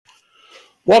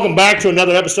Welcome back to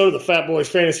another episode of the Fat Boys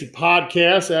Fantasy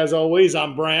Podcast. As always,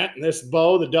 I'm Brant, and this is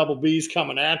Bo. The Double B's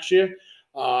coming at you.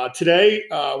 Today,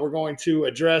 we're going to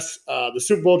address the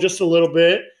Super Bowl just a little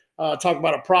bit, talk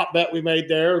about a prop bet we made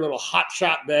there, a little hot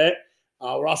shot bet.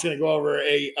 We're also going to go over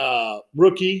a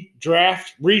rookie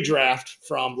redraft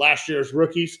from last year's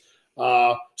rookies.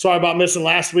 Sorry about missing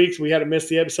last week's. We had to miss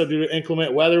the episode due to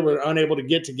inclement weather. We were unable to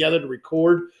get together to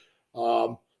record.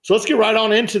 So let's get right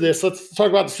on into this. Let's talk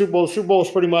about the Super Bowl. The Super Bowl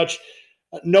is pretty much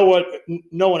no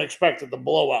one expected the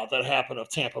blowout that happened of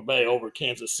Tampa Bay over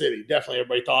Kansas City. Definitely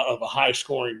everybody thought of a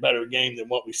high-scoring, better game than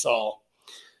what we saw.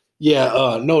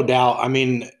 Yeah, no doubt. I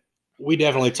mean, we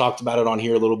definitely talked about it on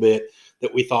here a little bit,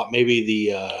 that we thought maybe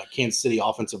the Kansas City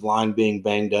offensive line being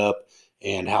banged up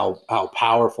and how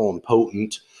powerful and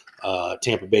potent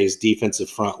Tampa Bay's defensive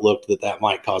front looked, that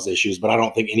might cause issues. But I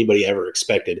don't think anybody ever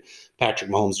expected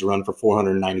Patrick Mahomes to run for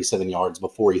 497 yards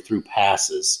before he threw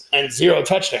passes. And 0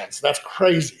 touchdowns. That's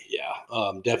crazy.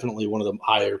 Yeah, definitely one of the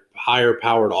higher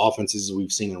powered offenses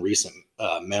we've seen in recent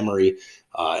memory.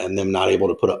 And them not able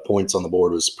to put up points on the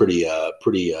board was pretty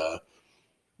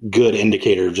good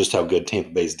indicator of just how good Tampa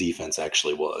Bay's defense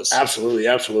actually was.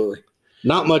 Absolutely.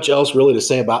 Not much else really to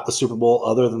say about the Super Bowl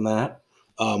other than that.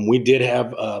 We did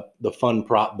have the fun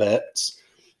prop bets,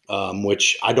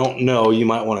 which I don't know. You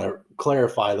might want to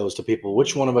clarify those to people.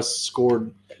 Which one of us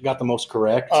got the most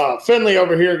correct? Finley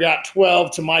over here got 12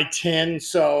 to my 10,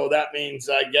 so that means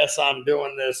I guess I'm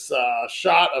doing this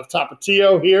shot of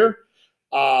Tapatio here.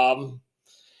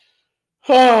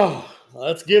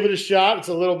 Let's give it a shot. It's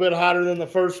a little bit hotter than the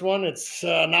first one. It's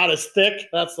not as thick.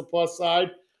 That's the plus side.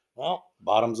 Well,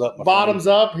 bottoms up. Bottoms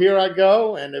up. Here I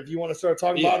go. And if you want to start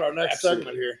talking about our next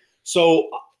segment here. So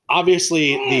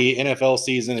obviously the NFL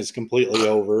season is completely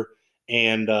over,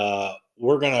 and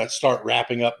we're going to start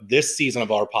wrapping up this season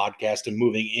of our podcast and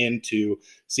moving into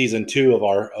season 2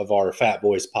 of our Fat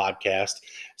Boys podcast.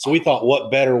 So we thought, what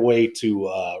better way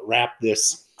to wrap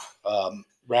this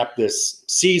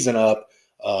season up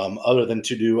other than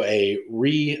to do a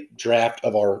redraft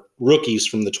of our rookies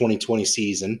from the 2020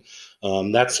 season.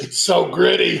 It's so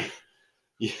gritty.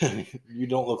 Yeah, you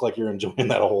don't look like you're enjoying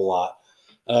that a whole lot.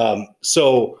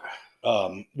 So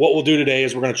what we'll do today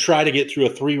is we're going to try to get through a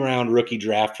 3-round rookie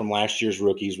draft from last year's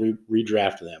rookies,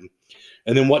 redraft them.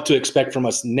 And then what to expect from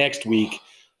us next week.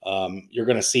 You're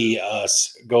going to see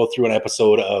us go through an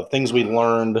episode of things we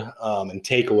learned and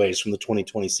takeaways from the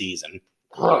 2020 season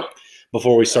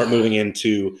before we start moving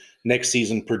into next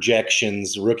season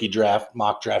projections, rookie draft,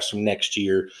 mock drafts from next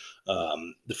year,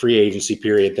 the free agency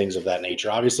period, things of that nature.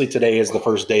 Obviously, today is the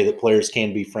first day that players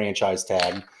can be franchise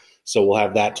tagged, so we'll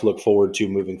have that to look forward to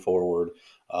moving forward.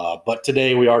 But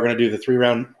today we are going to do the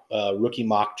 3-round rookie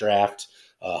mock draft.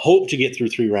 Hope to get through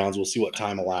 3 rounds. We'll see what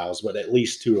time allows, but at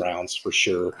least 2 rounds for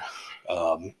sure.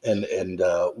 And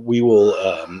we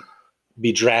will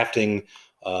be drafting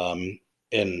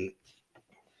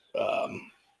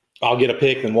I'll get a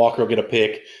pick, then Walker will get a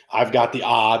pick. I've got the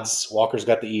odds. Walker's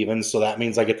got the evens, so that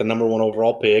means I get the number 1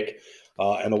 overall pick.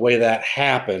 And the way that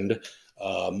happened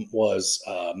was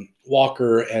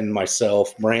Walker and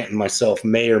myself, Brant and myself,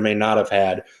 may or may not have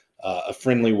had a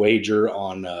friendly wager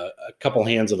on a couple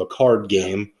hands of a card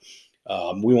game.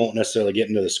 We won't necessarily get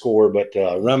into the score, but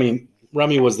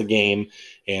Rummy was the game,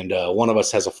 and one of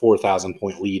us has a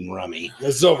 4,000-point lead in Rummy.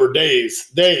 This is over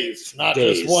days, not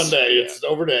just one day. Yeah. It's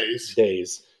over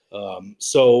days.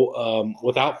 So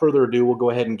without further ado, we'll go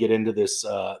ahead and get into this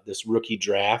rookie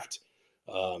draft.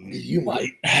 You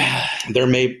might. There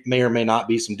may or may not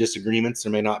be some disagreements.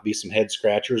 There may not be some head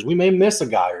scratchers. We may miss a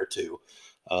guy or two.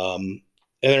 And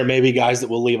there may be guys that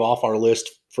we'll leave off our list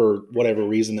for whatever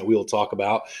reason that we'll talk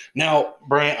about. Now,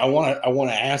 Brant, I want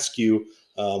to ask you,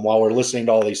 while we're listening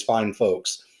to all these fine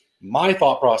folks, my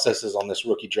thought processes on this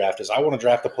rookie draft is I want to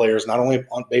draft the players not only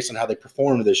based on how they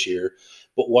performed this year,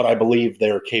 but what I believe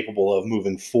they're capable of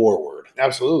moving forward.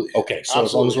 Absolutely. Okay, so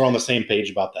as long as we're on the same page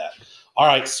about that. All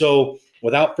right, so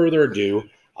without further ado,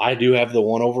 I do have the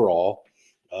 1 overall.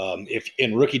 If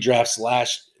in rookie drafts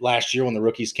last year when the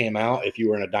rookies came out, if you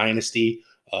were in a dynasty,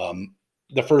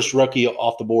 the first rookie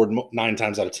off the board 9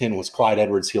 times out of 10 was Clyde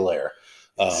Edwards-Helaire.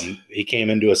 He came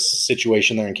into a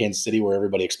situation there in Kansas City where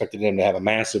everybody expected him to have a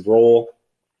massive role.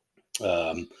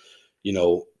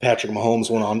 Patrick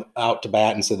Mahomes went out to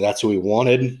bat and said that's who he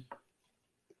wanted.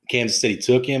 Kansas City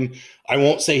took him. I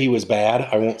won't say he was bad.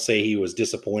 I won't say he was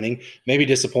disappointing. Maybe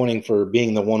disappointing for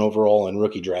being the 1 overall in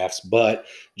rookie drafts. But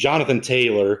Jonathan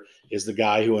Taylor is the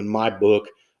guy who, in my book,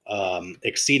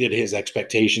 exceeded his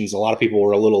expectations. A lot of people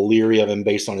were a little leery of him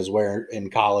based on his wear in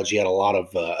college. He had a lot of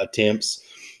attempts,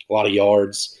 a lot of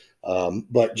yards.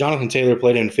 But Jonathan Taylor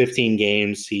played in 15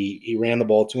 games. He ran the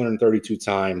ball 232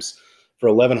 times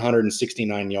for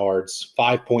 1,169 yards,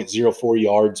 5.04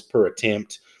 yards per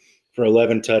attempt for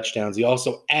 11 touchdowns. He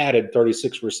also added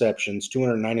 36 receptions,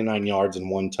 299 yards,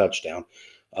 and 1 touchdown.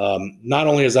 Not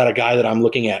only is that a guy that I'm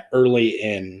looking at early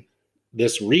in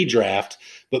this redraft,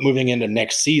 but moving into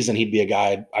next season, he'd be a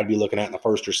guy I'd be looking at in the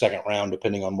first or second round,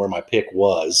 depending on where my pick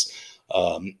was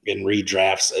in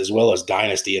redrafts as well as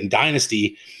dynasty. And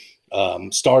dynasty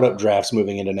startup drafts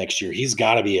moving into next year, he's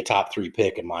got to be a top 3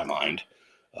 pick in my mind.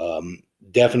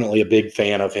 Definitely a big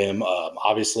fan of him.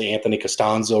 Obviously, Anthony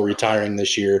Costanzo retiring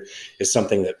this year is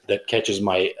something that catches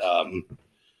my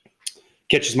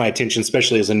attention,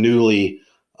 especially as a newer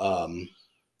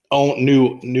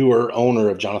owner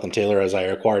of Jonathan Taylor, as I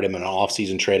acquired him in an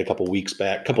offseason trade a couple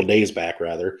days back.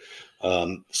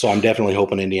 So I'm definitely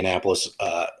hoping Indianapolis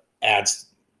adds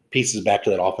pieces back to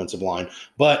that offensive line.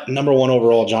 But number 1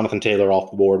 overall, Jonathan Taylor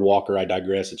off the board. Walker, I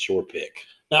digress. It's your pick.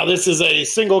 Now, this is a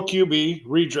single QB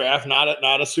redraft,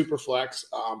 not a super flex.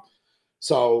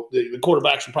 So the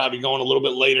quarterbacks will probably be going a little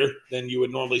bit later than you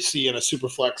would normally see in a super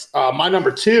flex. My number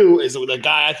 2 is the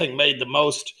guy I think made the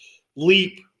most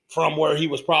leap from where he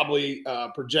was probably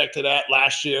projected at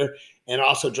last year and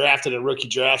also drafted in rookie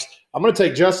drafts. I'm going to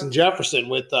take Justin Jefferson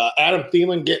with Adam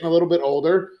Thielen getting a little bit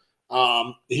older.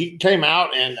 He came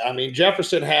out, and,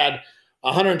 Jefferson had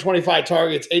 125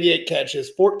 targets, 88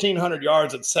 catches, 1,400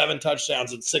 yards, and 7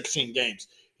 touchdowns in 16 games.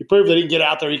 He proved that he can get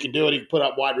out there. He can do it. He can put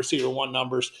up wide receiver 1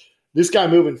 numbers. This guy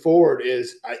moving forward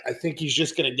I think he's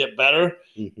just going to get better.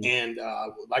 Mm-hmm. And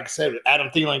like I said, Adam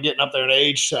Thielen getting up there in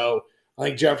age, so I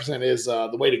think Jefferson is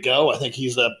the way to go. I think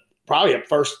he's probably a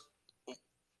first,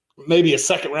 maybe a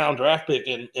second-round draft pick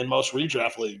in most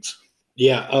redraft leagues.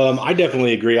 Yeah, I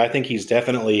definitely agree. I think he's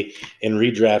definitely in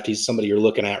redraft. He's somebody you're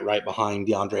looking at right behind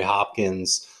DeAndre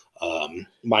Hopkins,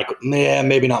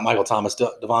 maybe not Michael Thomas,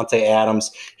 Devontae Adams.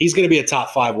 He's going to be a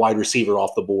top 5 wide receiver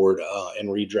off the board in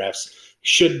redrafts.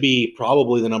 Should be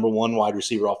probably the number 1 wide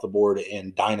receiver off the board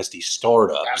in dynasty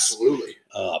startups. Absolutely.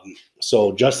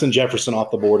 So Justin Jefferson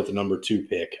off the board at the number 2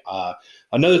 pick.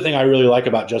 Another thing I really like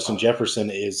about Justin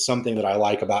Jefferson is something that I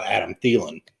like about Adam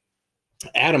Thielen.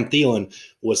 Adam Thielen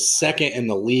was second in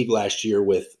the league last year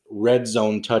with red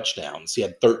zone touchdowns. He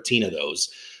had 13 of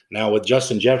those. Now with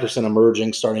Justin Jefferson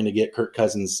emerging, starting to get Kirk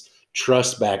Cousins'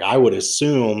 trust back, I would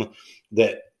assume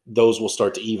that those will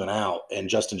start to even out and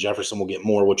Justin Jefferson will get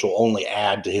more, which will only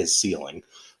add to his ceiling.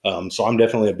 So I'm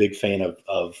definitely a big fan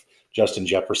of Justin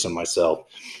Jefferson myself.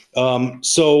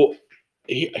 So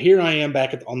here I am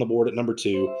back on the board at number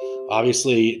 2.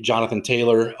 Obviously, Jonathan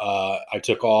Taylor I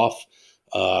took off.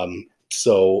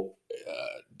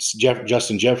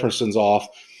 Justin Jefferson's off.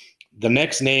 The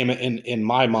next name in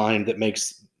my mind that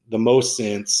makes the most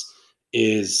sense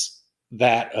is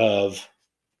that of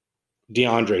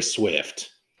DeAndre Swift.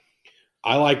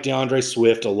 I like DeAndre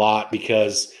Swift a lot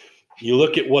because you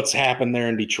look at what's happened there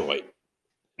in Detroit.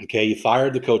 Okay, you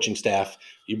fired the coaching staff.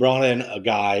 You brought in a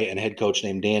guy and head coach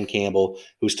named Dan Campbell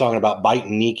who's talking about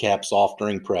biting kneecaps off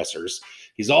during pressers.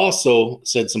 He's also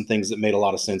said some things that made a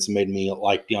lot of sense and made me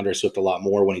like DeAndre Swift a lot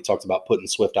more when he talked about putting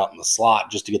Swift out in the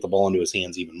slot just to get the ball into his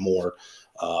hands even more.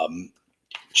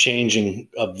 Changing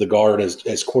of the guard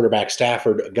as quarterback,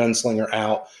 Stafford, a gunslinger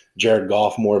out, Jared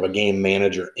Goff, more of a game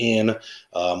manager in,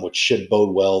 which should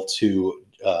bode well to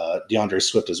DeAndre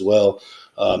Swift as well.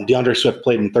 DeAndre Swift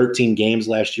played in 13 games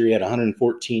last year. He had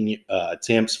 114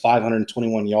 attempts,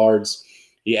 521 yards.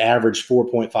 He averaged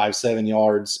 4.57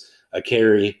 yards a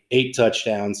carry, 8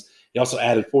 touchdowns. He also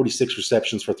added 46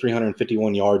 receptions for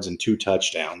 351 yards and 2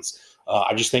 touchdowns.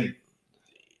 I just think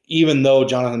even though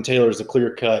Jonathan Taylor is a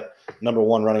clear-cut number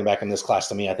 1 running back in this class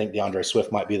to me, I think DeAndre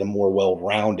Swift might be the more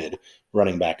well-rounded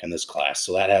running back in this class.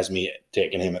 So that has me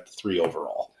taking him at the 3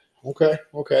 overall. Okay.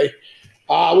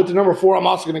 With the number 4, I'm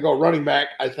also going to go running back.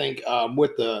 I think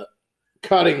with the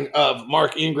cutting of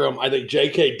Mark Ingram, I think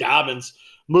J.K. Dobbins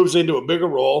moves into a bigger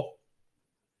role.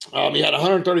 He had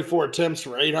 134 attempts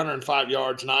for 805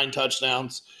 yards, 9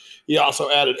 touchdowns. He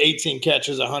also added 18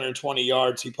 catches, 120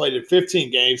 yards. He played in 15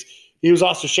 games. He was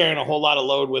also sharing a whole lot of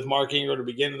load with Mark Ingram at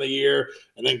the beginning of the year.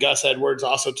 And then Gus Edwards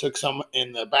also took some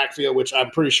in the backfield, which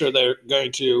I'm pretty sure they're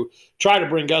going to try to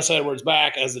bring Gus Edwards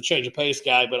back as the change of pace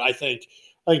guy. But I think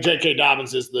J.K.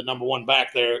 Dobbins is the number 1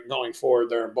 back there going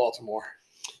forward there in Baltimore.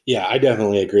 Yeah, I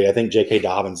definitely agree. I think J.K.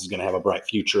 Dobbins is going to have a bright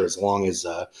future as long as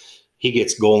he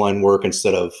gets goal line work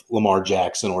instead of Lamar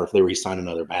Jackson, or if they re-sign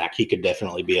another back, he could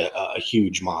definitely be a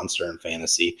huge monster in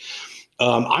fantasy.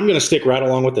 I'm going to stick right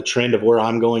along with the trend of where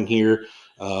I'm going here.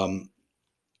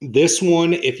 This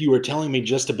one, if you were telling me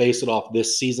just to base it off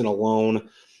this season alone,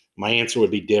 my answer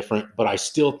would be different, but I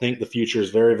still think the future is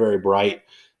very, very bright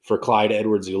for Clyde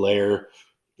Edwards-Helaire.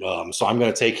 So I'm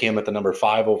going to take him at the number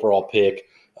 5 overall pick.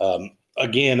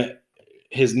 Again,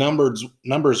 his numbers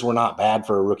were not bad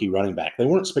for a rookie running back. They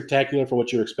weren't spectacular for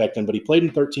what you're expecting, but he played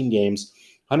in 13 games,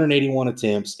 181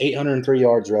 attempts, 803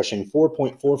 yards rushing,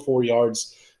 4.44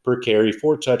 yards per carry,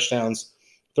 4 touchdowns,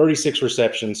 36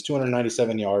 receptions,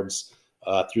 297 yards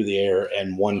through the air,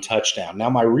 and 1 touchdown. Now,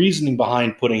 my reasoning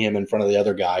behind putting him in front of the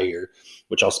other guy here,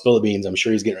 which I'll spill the beans, I'm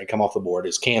sure he's getting ready to come off the board,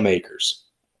 is Cam Akers.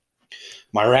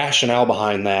 My rationale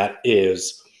behind that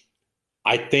is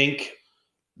I think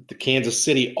the Kansas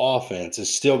City offense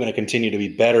is still going to continue to be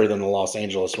better than the Los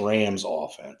Angeles Rams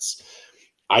offense.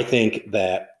 I think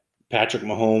that Patrick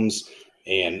Mahomes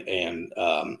and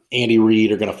Andy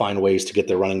Reid are going to find ways to get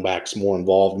their running backs more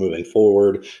involved moving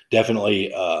forward.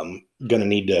 Definitely going to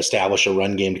need to establish a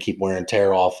run game to keep wear and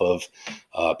tear off of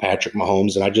Patrick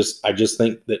Mahomes. And I just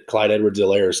think that Clyde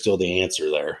Edwards-Helaire is still the answer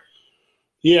there.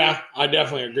 Yeah, I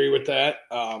definitely agree with that.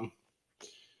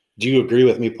 Do you agree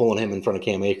with me pulling him in front of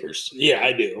Cam Akers? Yeah,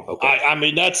 I do. Okay. I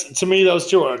mean, that's, to me, those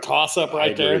two are a toss-up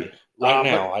right there. Right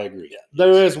now, I agree.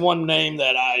 There is one name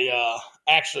that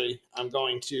I'm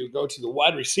going to go to the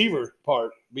wide receiver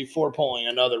part before pulling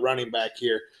another running back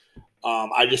here.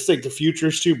 I just think the future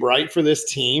is too bright for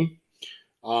this team.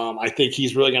 I think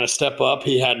he's really going to step up.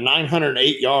 He had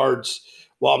 908 yards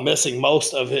while missing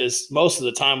most of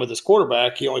the time with his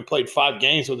quarterback. He only played 5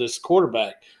 games with his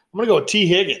quarterback. I'm going to go with T.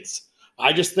 Higgins.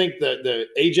 I just think that the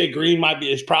AJ Green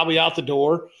is probably out the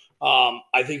door.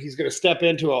 I think he's going to step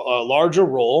into a larger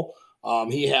role.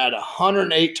 He had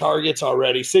 108 targets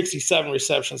already, 67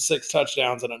 receptions, 6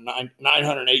 touchdowns, and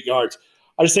 908 yards.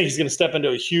 I just think he's going to step into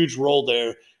a huge role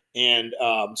there. And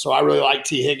so I really like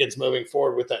T. Higgins moving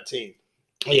forward with that team.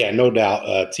 Yeah, no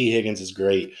doubt. T. Higgins is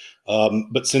great.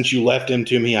 But since you left him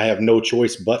to me, I have no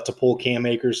choice but to pull Cam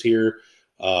Akers here.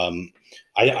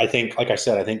 I think, like I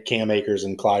said, I think Cam Akers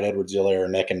and Clyde Edwards-Helaire are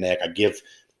neck and neck. I give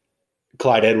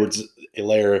Clyde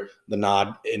Edwards-Helaire the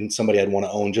nod and somebody I'd want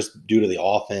to own just due to the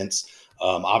offense.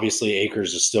 Obviously,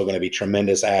 Akers is still going to be a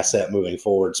tremendous asset moving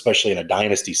forward, especially in a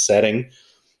dynasty setting.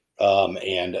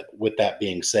 And with that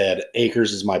being said,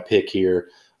 Akers is my pick here.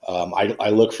 I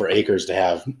look for Akers to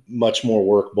have much more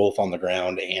work both on the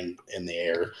ground and in the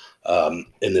air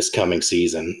in this coming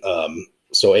season.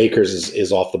 So Akers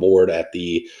is off the board at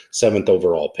the 7th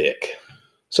overall pick.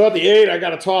 So at the 8, I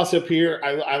got a toss-up here.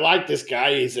 I like this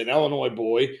guy. He's an Illinois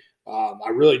boy. I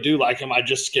really do like him. I'm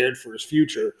just scared for his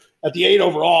future. At the 8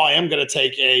 overall, I am going to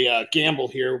take a gamble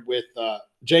here with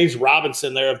James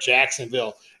Robinson there of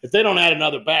Jacksonville. If they don't add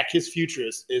another back, his future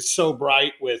is so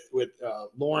bright with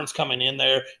Lawrence coming in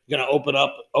there. Going to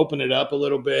open it up a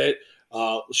little bit.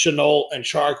 Shenault and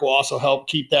Chark will also help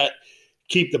keep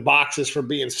the boxes from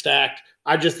being stacked.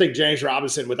 I just think James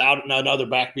Robinson, without another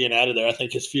back being added there, I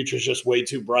think his future is just way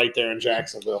too bright there in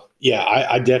Jacksonville. Yeah,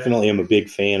 I definitely am a big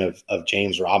fan of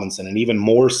James Robinson, and even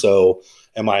more so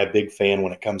am I a big fan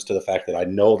when it comes to the fact that I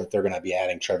know that they're going to be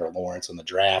adding Trevor Lawrence in the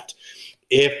draft.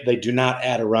 If they do not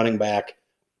add a running back,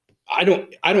 I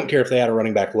don't care if they add a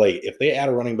running back late. If they add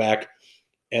a running back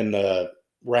in the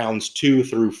rounds 2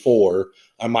 through 4,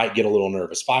 I might get a little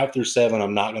nervous. 5 through 7,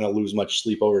 I'm not going to lose much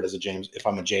sleep over it if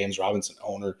I'm a James Robinson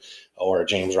owner or a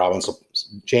James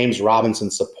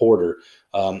Robinson supporter.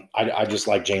 I just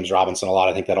like James Robinson a lot.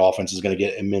 I think that offense is going to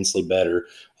get immensely better,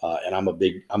 and I'm a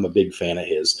big fan of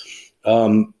his.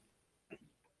 I'm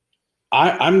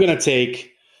going to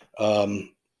take.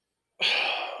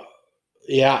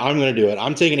 Yeah, I'm going to do it.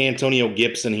 I'm taking Antonio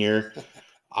Gibson here.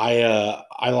 I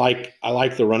like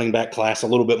the running back class a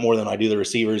little bit more than I do the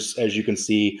receivers. As you can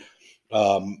see,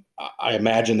 I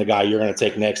imagine the guy you're going to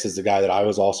take next is the guy that I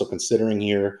was also considering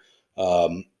here.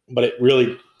 But it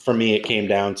really, for me, it came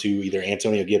down to either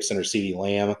Antonio Gibson or CeeDee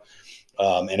Lamb.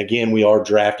 And again, we are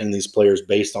drafting these players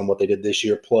based on what they did this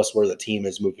year, plus where the team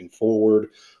is moving forward.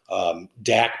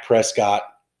 Dak Prescott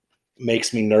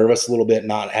makes me nervous a little bit,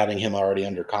 not having him already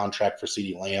under contract for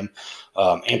CeeDee Lamb.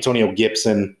 Antonio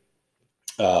Gibson,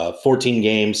 14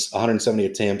 games, 170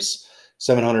 attempts,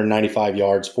 795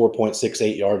 yards,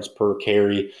 4.68 yards per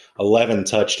carry, 11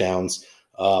 touchdowns.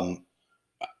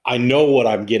 I know what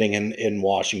I'm getting in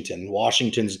Washington.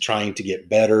 Washington's trying to get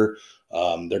better.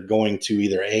 They're going to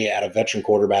either add a veteran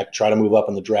quarterback, try to move up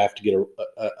in the draft to get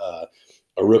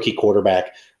a rookie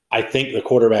quarterback. I think the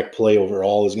quarterback play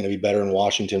overall is going to be better in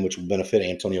Washington, which will benefit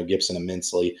Antonio Gibson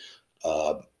immensely.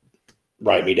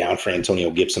 Write me down for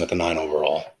Antonio Gibson at the 9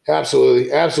 overall.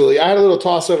 Absolutely. I had a little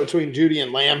toss-up between Judy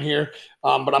and Lamb here,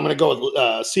 but I'm going to go with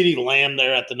CeeDee Lamb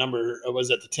there at the number, was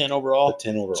it the 10 overall? The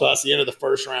 10 overall. So that's the end of the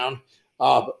first round.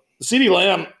 CeeDee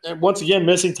Lamb, once again,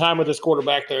 missing time with his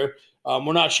quarterback there.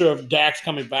 We're not sure if Dak's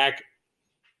coming back.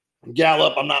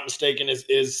 Gallup, I'm not mistaken,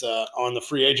 is on the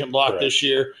free agent block Correct. this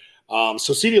year.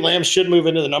 So CeeDee Lamb should move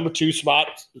into the number 2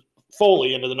 spot,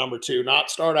 fully into the number 2, not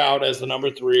start out as the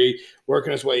number 3,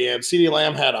 working his way in. CeeDee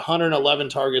Lamb had 111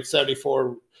 targets,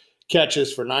 74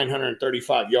 catches for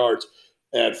 935 yards,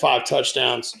 and 5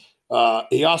 touchdowns.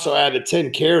 He also added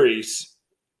 10 carries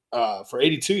for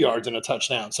 82 yards and a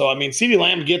touchdown. So, I mean, CeeDee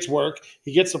Lamb gets work.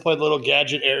 He gets to play the little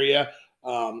gadget area.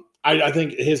 I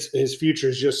think his future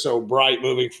is just so bright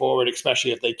moving forward,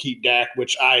 especially if they keep Dak,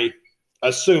 which I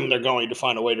assume they're going to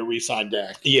find a way to re-sign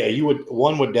Dak. Yeah,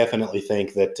 one would definitely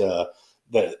think that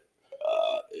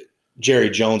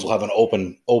Jerry Jones will have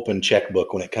an open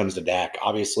checkbook when it comes to Dak.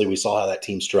 Obviously, we saw how that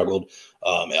team struggled.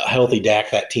 A healthy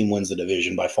Dak, that team wins the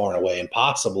division by far and away, and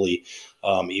possibly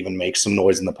even makes some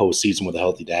noise in the postseason with a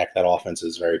healthy Dak. That offense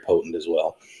is very potent as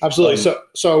well. Absolutely.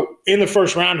 So in the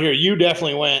first round here, you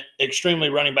definitely went extremely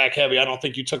running back heavy. I don't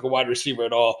think you took a wide receiver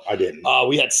at all. I didn't.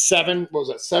 We had 7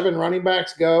 running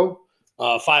backs go,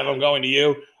 5 of them going to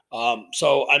you.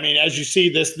 So, I mean, as you see,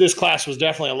 this class was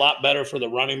definitely a lot better for the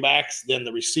running backs than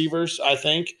the receivers, I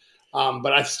think.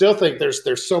 But I still think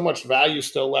there's so much value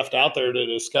still left out there to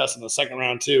discuss in the second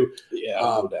round too. Yeah,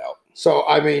 no doubt. So,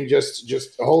 I mean,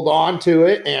 just hold on to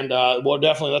it, and well,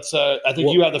 definitely let's. I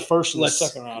think you have the first and the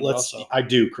second round. Also, I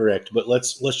do, correct, but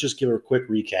let's just give a quick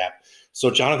recap. So,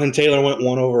 Jonathan Taylor went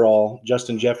 1 overall,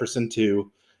 Justin Jefferson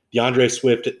 2, DeAndre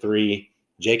Swift at 3,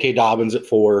 J.K. Dobbins at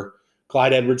 4,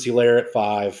 Clyde Edwards-Helaire at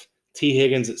 5, T.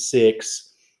 Higgins at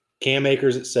 6, Cam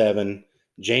Akers at 7,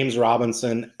 James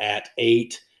Robinson at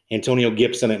 8, Antonio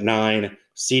Gibson at 9,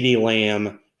 CeeDee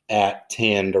Lamb at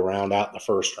 10 to round out the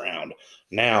first round.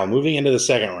 Now, moving into the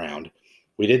second round,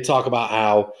 we did talk about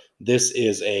how this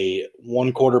is a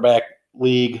one-quarterback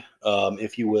league,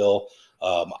 if you will.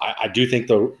 I do think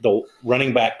the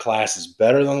running back class is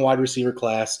better than the wide receiver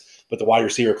class, but the wide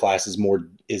receiver class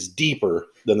is deeper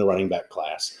than the running back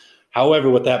class. However,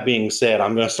 with that being said,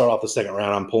 I'm going to start off the second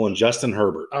round. I'm pulling Justin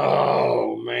Herbert.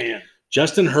 Oh, man.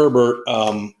 Justin Herbert,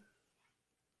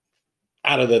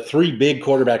 out of the 3 big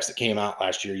quarterbacks that came out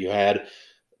last year, you had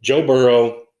Joe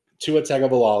Burrow, Tua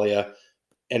Tagovailoa,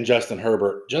 and Justin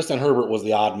Herbert. Justin Herbert was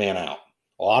the odd man out.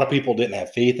 A lot of people didn't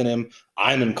have faith in him.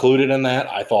 I'm included in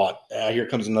that. I thought, here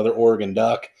comes another Oregon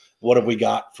Duck. What have we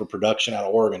got for production out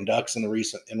of Oregon Ducks in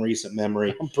recent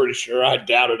memory? I'm pretty sure I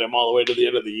doubted him all the way to the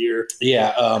end of the year.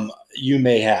 Yeah, you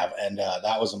may have, and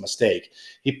that was a mistake.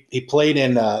 He played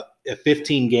in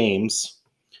 15 games,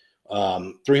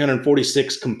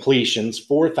 346 completions,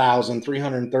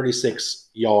 4,336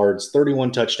 yards,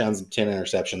 31 touchdowns, and 10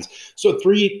 interceptions. So a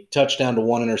 3 touchdown to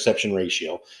 1 interception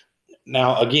ratio.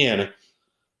 Now, again,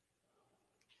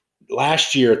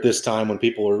 last year at this time when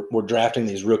people were drafting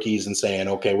these rookies and saying,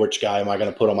 okay, which guy am I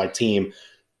going to put on my team?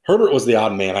 Herbert was the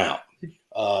odd man out.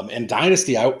 In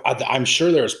Dynasty, I'm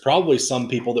sure there's probably some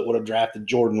people that would have drafted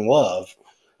Jordan Love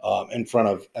in front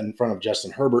of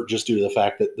Justin Herbert, just due to the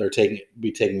fact that they're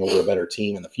taking over a better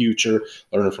team in the future,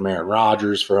 learning from Aaron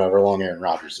Rodgers for however long Aaron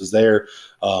Rodgers is there.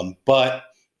 But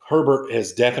Herbert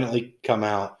has definitely come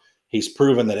out. He's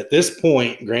proven that at this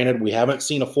point, granted, we haven't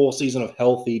seen a full season of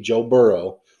healthy Joe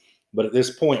Burrow, but at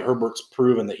this point, Herbert's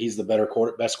proven that he's the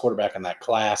best quarterback in that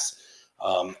class.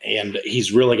 And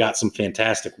he's really got some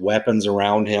fantastic weapons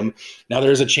around him. Now,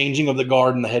 there's a changing of the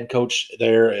guard and the head coach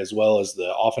there, as well as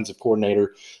the offensive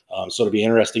coordinator. So it'll be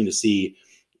interesting to see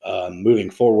moving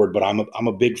forward. But I'm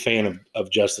a big fan of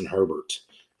Justin Herbert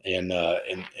and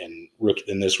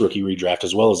in this rookie redraft,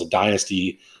 as well as a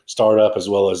dynasty startup, as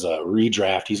well as a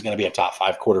redraft. He's going to be a top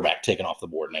 5 quarterback taken off the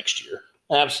board next year.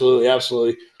 Absolutely,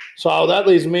 absolutely. So that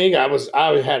leaves me. I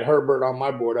had Herbert on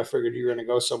my board. I figured you were going to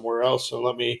go somewhere else.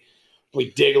 So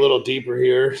we dig a little deeper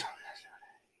here.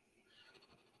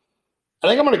 I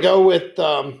think I'm going to go with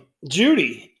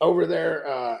Judy over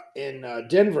there in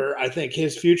Denver. I think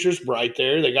his future's bright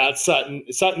there. They got Sutton.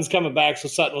 Sutton's coming back, so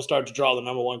Sutton will start to draw the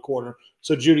number 1 corner.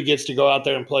 So Judy gets to go out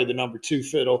there and play the number 2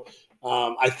 fiddle.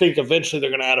 I think eventually they're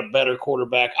going to add a better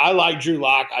quarterback. I like Drew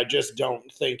Lock. I just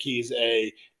don't think he's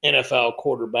a NFL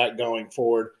quarterback going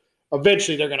forward.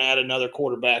 Eventually they're going to add another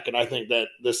quarterback, and I think that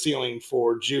the ceiling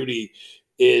for Judy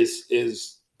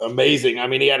is amazing. I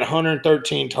mean, he had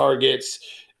 113 targets,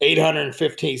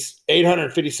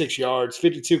 856 yards,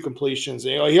 52 completions.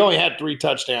 He only had 3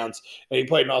 touchdowns, and he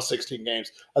played in all 16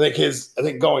 games. I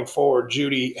think going forward,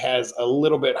 Judy has a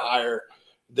little bit higher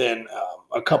than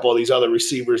a couple of these other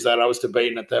receivers that I was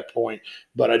debating at that point.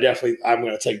 But I'm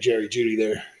going to take Jerry Judy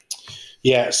there.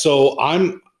 Yeah, so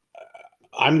I'm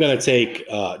going to take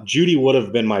Judy would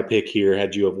have been my pick here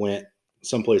had you have went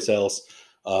someplace else.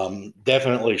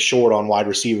 Definitely short on wide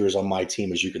receivers on my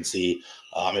team, as you can see.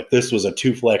 If this was a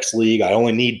 2-flex league, I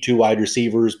only need 2 wide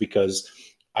receivers because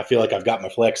I feel like I've got my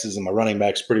flexes and my running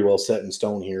backs pretty well set in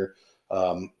stone here.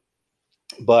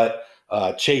 But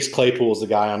Chase Claypool is the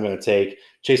guy I'm going to take.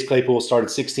 Chase Claypool started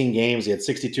 16 games. He had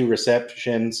 62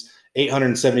 receptions,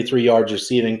 873 yards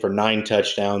receiving for 9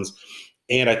 touchdowns.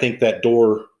 And I think that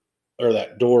door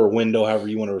window, however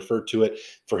you want to refer to it,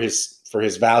 for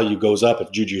his value goes up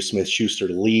if Juju Smith-Schuster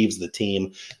leaves the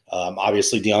team.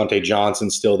 Obviously, Deontay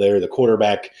Johnson's still there. The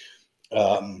quarterback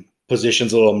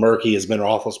position's a little murky. Has Ben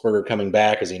Roethlisberger coming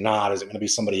back? Is he not? Is it going to be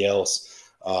somebody else?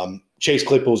 Chase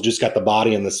Claypool's just got the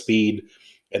body and the speed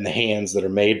and the hands that are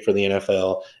made for the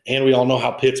NFL. And we all know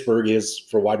how Pittsburgh is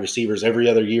for wide receivers. Every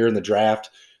other year in the draft,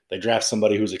 they draft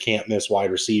somebody who's a can't-miss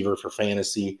wide receiver for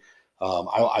fantasy.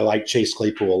 I like Chase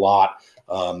Claypool a lot.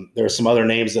 There are some other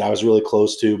names that I was really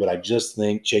close to, but I just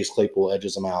think Chase Claypool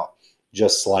edges them out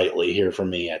just slightly here for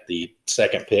me at the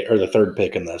second pick or the third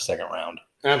pick in the second round.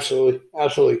 Absolutely.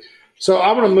 Absolutely. So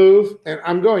I'm going to move, and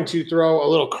I'm going to throw a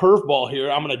little curveball here.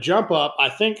 I'm going to jump up. I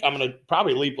think I'm going to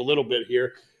probably leap a little bit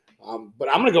here, but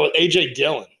I'm going to go with A.J.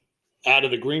 Dillon out of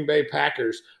the Green Bay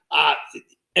Packers.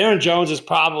 Aaron Jones is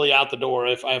probably out the door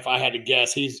if I had to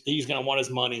guess. He's going to want his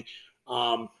money.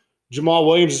 Jamal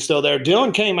Williams is still there.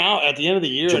 Dillon came out at the end of the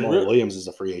year. Jamal Williams is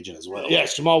a free agent as well.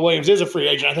 Yes, Jamal Williams is a free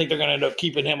agent. I think they're going to end up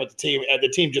keeping him with the team. The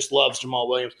team just loves Jamal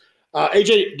Williams.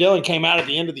 A.J. Dillon came out at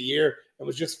the end of the year and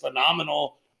was just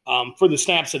phenomenal for the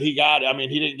snaps that he got. I mean,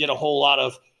 he didn't get a whole lot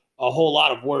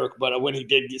of work, but when he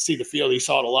did see the field, he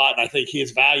saw it a lot. And I think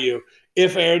his value,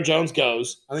 if Aaron Jones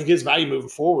goes, I think his value moving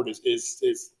forward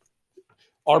is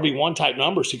RB1 type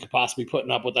numbers he could possibly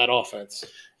putting up with that offense.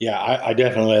 Yeah, I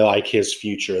definitely like his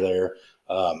future there.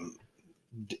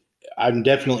 I'm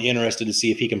definitely interested to see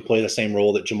if he can play the same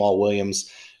role that Jamal Williams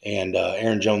and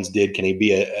Aaron Jones did. Can he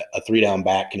be a 3-down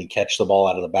back? Can he catch the ball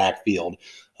out of the backfield?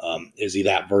 Is he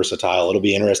that versatile? It'll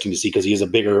be interesting to see because he's a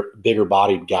bigger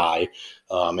bodied guy.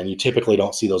 And you typically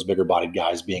don't see those bigger bodied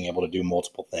guys being able to do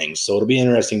multiple things. So it'll be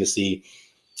interesting to see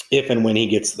if and when he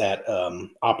gets that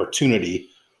opportunity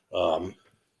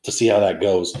to see how that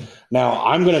goes. Now,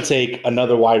 I'm going to take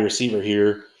another wide receiver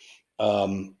here.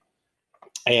 And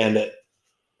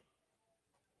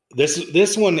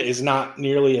this one is not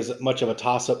nearly as much of a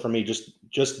toss-up for me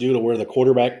just due to where the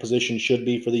quarterback position should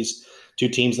be for these two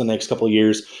teams in the next couple of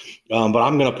years. But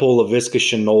I'm going to pull Laviska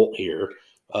Shenault here.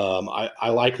 I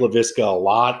like Laviska a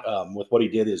lot with what he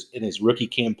did in his rookie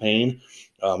campaign,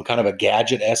 kind of a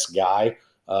gadget-esque guy.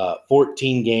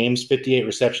 14 games, 58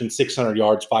 receptions, 600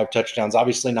 yards, 5 touchdowns.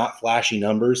 Obviously not flashy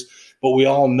numbers, but we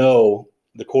all know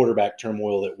the quarterback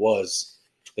turmoil that was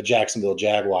the Jacksonville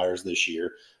Jaguars this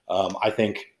year. I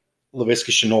think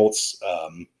Laviska Shenault's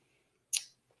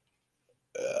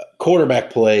quarterback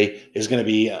play is going to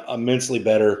be immensely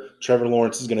better. Trevor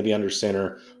Lawrence is going to be under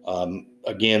center.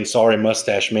 Again, sorry,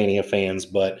 Mustache Mania fans,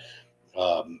 but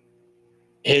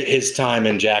his time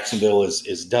in Jacksonville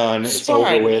is done. It's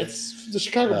over with. The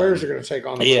Chicago Bears are going to take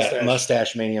on the Mustache.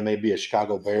 Mustache Mania may be a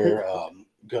Chicago Bear.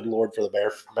 Good Lord for the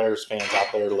Bears fans out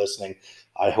there listening.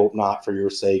 I hope not for your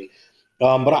sake.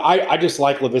 But I just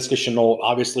like Laviska Shenault.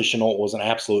 Obviously, Shenault was an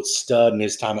absolute stud in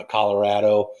his time at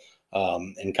Colorado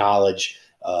in college.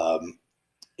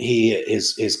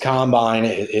 His combine,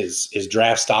 his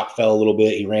draft stock fell a little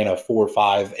bit. He ran a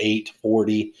 4.58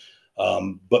 40.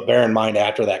 But bear in mind,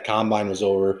 after that combine was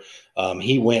over,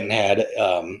 he went and had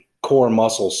core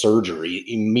muscle surgery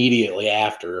immediately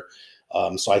after.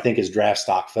 So I think his draft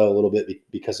stock fell a little bit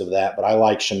because of that. But I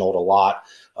like Shenault a lot.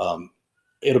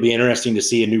 It'll be interesting to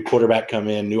see a new quarterback come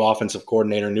in, new offensive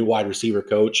coordinator, new wide receiver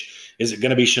coach. Is it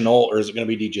going to be Shenault or is it going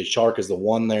to be DJ Chark as the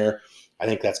one there? I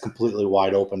think that's completely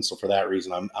wide open. So for that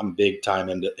reason, I'm big time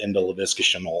into Laviska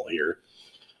Shenault here.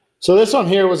 So this one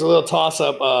here was a little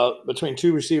toss-up between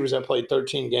two receivers that played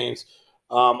 13 games.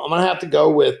 I'm going to have to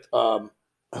go with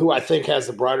who I think has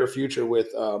the brighter future with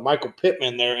Michael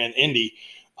Pittman there in Indy.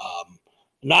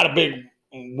 Not a big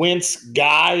Wentz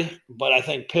guy, but I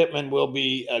think Pittman will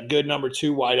be a good number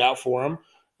 2 wideout for him.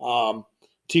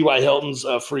 T.Y. Hilton's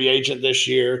a free agent this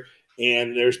year,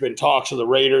 and there's been talks of the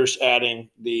Raiders adding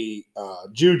the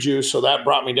Juju, so that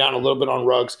brought me down a little bit on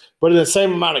Ruggs. But in the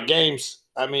same amount of games,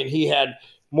 I mean, he had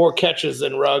more catches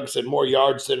than Ruggs and more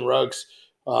yards than Ruggs.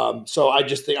 So I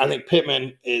think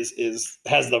Pittman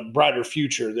has the brighter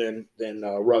future than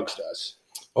Ruggs does.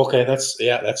 Okay, that's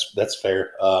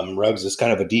fair. Ruggs is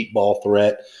kind of a deep ball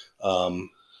threat, kind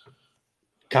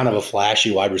of a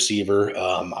flashy wide receiver.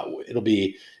 It'll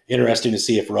be interesting to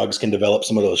see if Ruggs can develop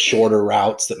some of those shorter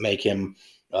routes that make him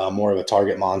more of a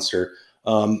target monster.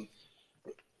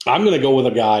 I'm going to go with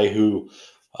a guy who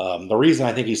the reason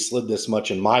I think he slid this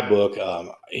much in my book,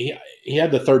 he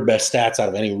had the third best stats out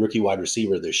of any rookie wide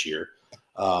receiver this year.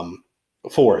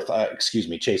 Fourth,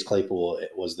 Chase Claypool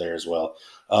was there as well.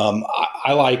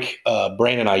 I like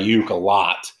Brandon Ayuk a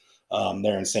lot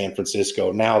there in San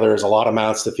Francisco. Now there's a lot of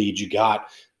mouths to feed. You got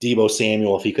Deebo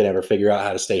Samuel if he could ever figure out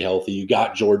how to stay healthy. You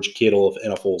got George Kittle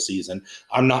in a full season.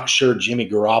 I'm not sure Jimmy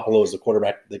Garoppolo is the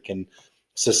quarterback that can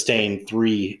sustain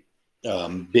three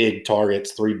big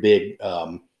targets, three big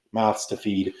mouths to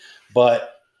feed.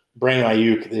 But Brandon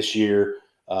Ayuk this year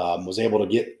was able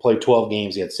to play 12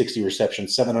 games. He had 60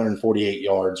 receptions, 748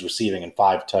 yards receiving, and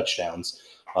 5 touchdowns.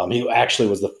 He actually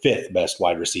was the 5th best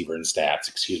wide receiver in stats.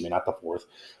 Excuse me, not the 4th.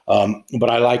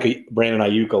 But I like Brandon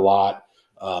Ayuk a lot.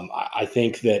 I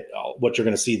think that what you're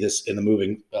going to see this in the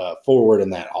moving forward in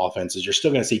that offense is you're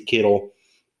still going to see Kittle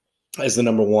as the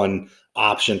number one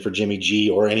option for Jimmy G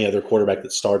or any other quarterback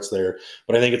that starts there.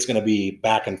 But I think it's going to be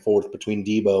back and forth between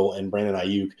Deebo and Brandon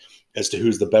Ayuk as to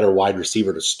who's the better wide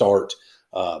receiver to start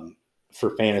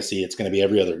for fantasy. It's going to be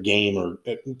every other game or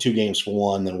 2 games for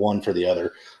one, then 1 for the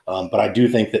other. But I do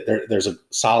think that there's a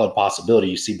solid possibility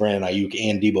you see Brandon Ayuk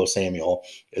and Deebo Samuel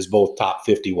as both top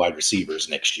 50 wide receivers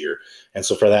next year. And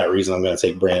so for that reason, I'm going to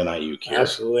take Brandon Ayuk here.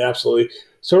 Absolutely, absolutely.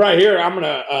 So right here, I'm going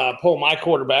to pull my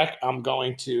quarterback.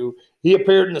 He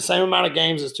appeared in the same amount of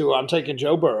games as Tua. I'm taking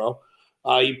Joe Burrow.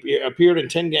 He appeared in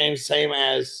 10 games, same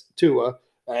as Tua.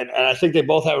 And I think they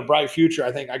both have a bright future.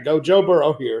 I think I go Joe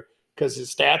Burrow here because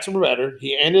his stats are better.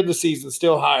 He ended the season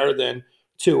still higher than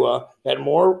Tua, had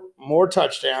more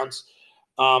touchdowns.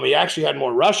 He actually had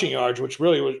more rushing yards, which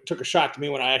really took a shock to me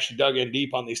when I actually dug in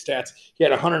deep on these stats. He had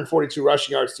 142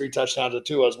 rushing yards, 3 touchdowns, and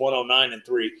Tua's 109 and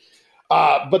 3.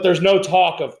 But there's no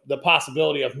talk of the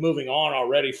possibility of moving on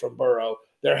already from Burrow.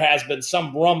 There has been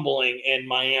some rumbling in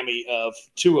Miami of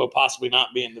Tua possibly not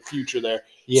being the future there.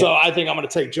 Yeah. So I think I'm going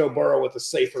to take Joe Burrow with a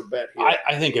safer bet here.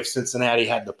 I think if Cincinnati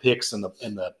had the picks and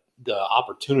the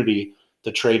opportunity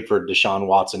to trade for Deshaun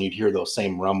Watson, you'd hear those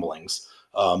same rumblings.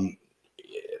 I'm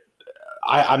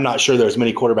not sure there's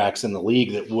many quarterbacks in the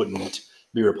league that wouldn't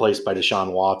be replaced by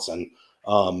Deshaun Watson.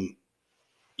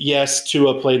 Yes,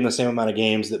 Tua played in the same amount of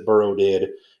games that Burrow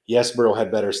did. Yes, Burrow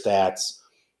had better stats.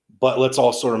 But let's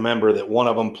also remember that one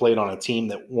of them played on a team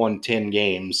that won 10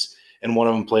 games, and one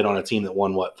of them played on a team that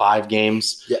won, 5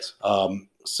 games? Yes.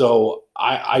 So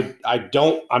I'm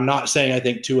not saying I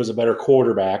think Tua's a better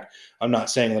quarterback. I'm not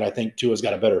saying that I think Tua's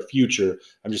got a better future.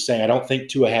 I'm just saying I don't think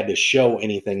Tua had to show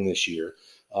anything this year.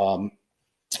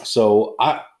 So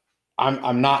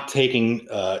I'm not taking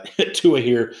Tua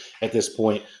here at this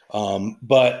point.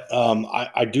 But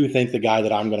I do think the guy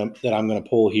that I'm gonna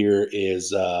pull here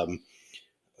is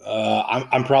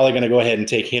I'm probably going to go ahead and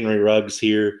take Henry Ruggs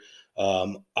here.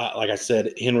 Like I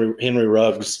said, Henry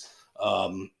Ruggs,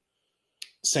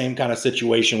 same kind of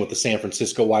situation with the San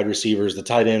Francisco wide receivers. The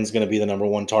tight end is going to be the number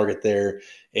one target there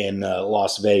in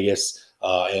Las Vegas,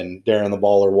 and Darren the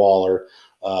Baller Waller.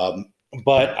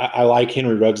 But I like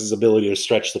Henry Ruggs' ability to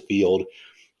stretch the field.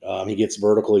 He gets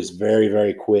vertical. He's very,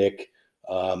 very quick.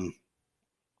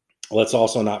 Let's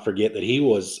also not forget that he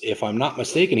was, if I'm not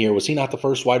mistaken here, was he not the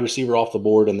first wide receiver off the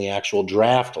board in the actual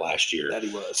draft last year? That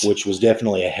he was. Which was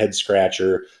definitely a head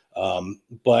scratcher.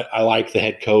 But I like the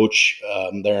head coach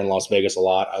there in Las Vegas a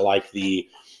lot. I like the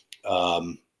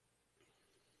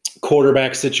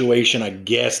quarterback situation. I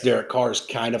guess Derek Carr's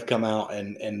kind of come out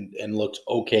and looked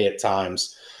okay at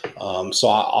times. So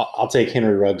I'll take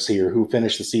Henry Ruggs here, who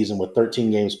finished the season with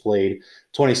 13 games played,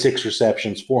 26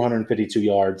 receptions, 452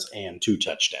 yards, and 2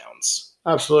 touchdowns.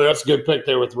 Absolutely. That's a good pick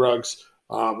there with Ruggs.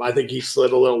 I think he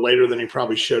slid a little later than he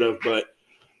probably should have, but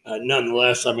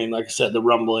nonetheless, I mean, like I said, the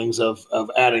rumblings of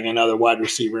adding another wide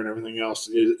receiver and everything else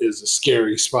is a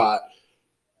scary spot.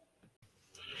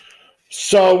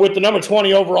 So with the number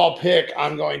 20 overall pick,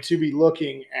 I'm going to be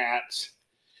looking at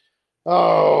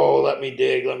let me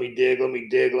dig.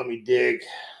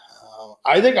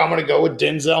 I think I'm going to go with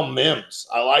Denzel Mims.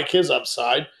 I like his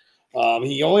upside.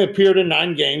 He only appeared in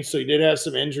 9 games, so he did have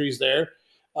some injuries there.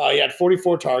 He had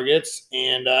 44 targets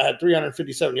and had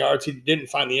 357 yards. He didn't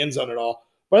find the end zone at all.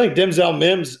 But I think Denzel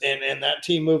Mims and that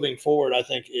team moving forward, I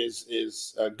think,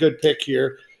 is a good pick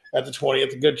here at the 20.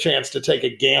 It's a good chance to take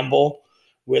a gamble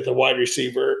with a wide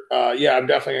receiver. I'm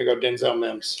definitely going to go Denzel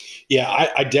Mims. Yeah,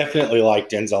 I definitely like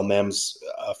Denzel Mims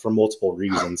for multiple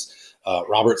reasons.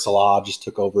 Robert Salah just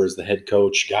took over as the head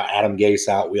coach, got Adam Gase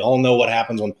out. We all know what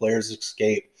happens when players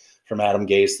escape from Adam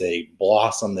Gase. They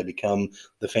blossom. They become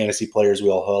the fantasy players we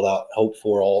all held out hope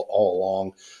for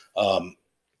all along.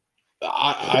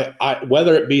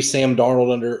 Whether it be Sam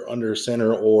Darnold under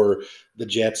center or the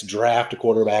Jets draft a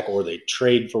quarterback or they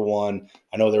trade for one.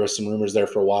 I know there was some rumors there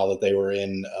for a while that they were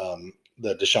in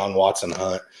the Deshaun Watson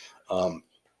hunt.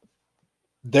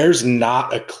 There's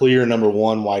not a clear number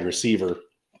one wide receiver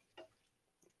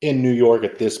in New York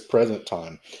at this present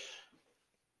time.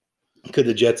 Could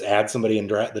the Jets add somebody in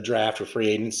the draft or free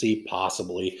agency?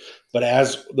 Possibly. But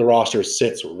as the roster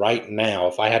sits right now,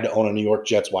 if I had to own a New York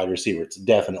Jets wide receiver, it's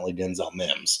definitely Denzel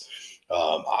Mims.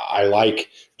 I like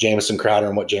Jamison Crowder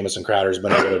and what Jamison Crowder has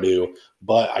been able to do,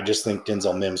 but I just think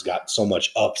Denzel Mims got so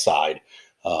much upside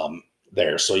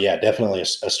there. So, yeah, definitely a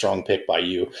strong pick by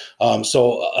you.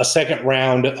 So a second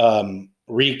round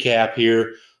recap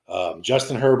here.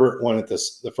 Justin Herbert won at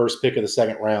the first pick of the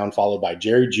second round, followed by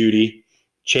Jerry Jeudy,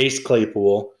 Chase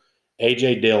Claypool,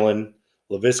 A.J. Dillon,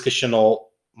 Laviska Shenault,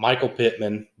 Michael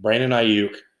Pittman, Brandon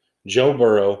Ayuk, Joe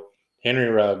Burrow, Henry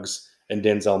Ruggs, and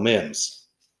Denzel Mims.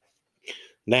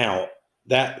 Now,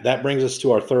 that brings us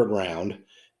to our third round,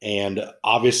 and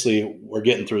obviously we're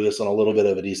getting through this on a little bit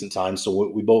of a decent time,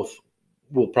 so we both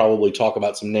will probably talk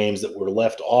about some names that were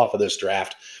left off of this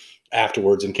draft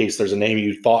afterwards in case there's a name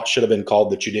you thought should have been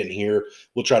called that you didn't hear.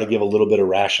 We'll try to give a little bit of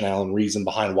rationale and reason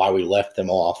behind why we left them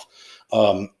off.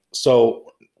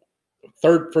 So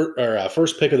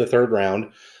first pick of the third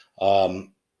round, a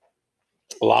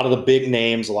lot of the big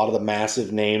names, a lot of the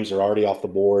massive names are already off the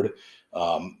board.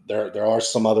 There are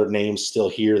some other names still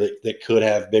here that could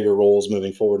have bigger roles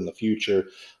moving forward in the future.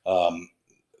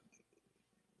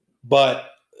 But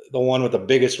the one with the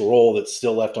biggest role that's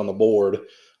still left on the board,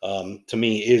 to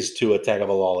me, is Tua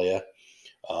Tagovailoa.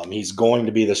 He's going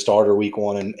to be the starter week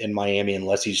one in Miami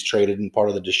unless he's traded in part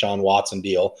of the Deshaun Watson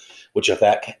deal, which if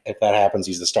that happens,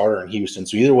 he's the starter in Houston.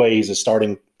 So either way, he's a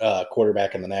starting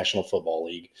quarterback in the National Football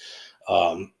League.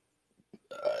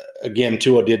 Again,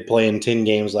 Tua did play in 10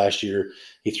 games last year.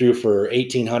 He threw for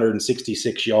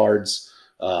 1,866 yards.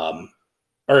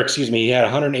 He had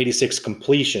 186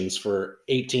 completions for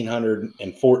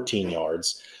 1,814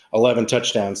 yards, 11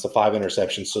 touchdowns to 5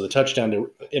 interceptions. So the touchdown to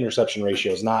interception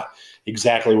ratio is not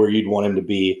exactly where you'd want him to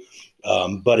be.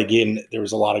 But again, there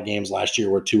was a lot of games last year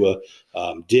where Tua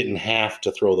didn't have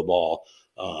to throw the ball.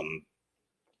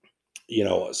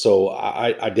 So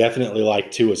I definitely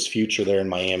like Tua's future there in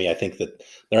Miami. I think that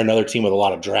they're another team with a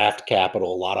lot of draft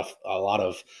capital, a lot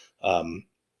of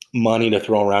money to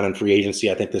throw around in free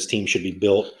agency. I think this team should be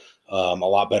built a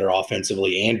lot better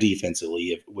offensively and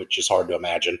defensively, which is hard to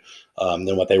imagine,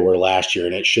 than what they were last year.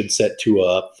 And it should set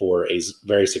Tua up for a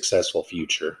very successful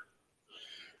future.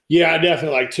 Yeah, I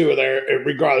definitely like Tua there.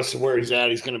 Regardless of where he's at,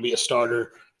 he's going to be a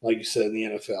starter, like you said, in the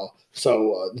NFL.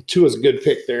 So Tua's a good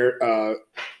pick there.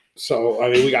 So, I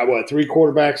mean, we got, 3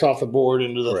 quarterbacks off the board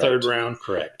into the third round.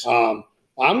 Correct. I'm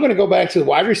going to go back to the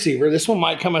wide receiver. This one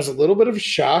might come as a little bit of a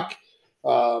shock,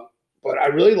 but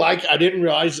I didn't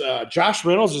realize Josh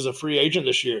Reynolds is a free agent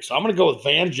this year. So I'm going to go with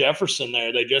Van Jefferson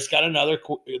there. They just got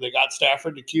they got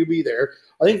Stafford to QB there.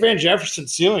 I think Van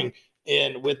Jefferson's ceiling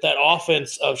with that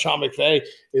offense of Sean McVay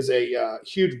is a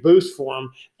huge boost for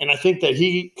him. And I think that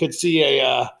he could see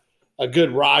a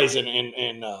good rise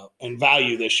in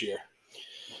value this year.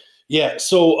 Yeah,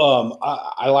 so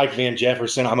I like Van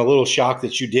Jefferson. I'm a little shocked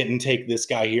that you didn't take this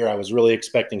guy here. I was really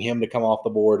expecting him to come off the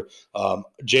board.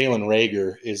 Jalen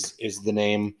Reagor is the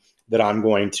name that I'm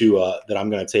going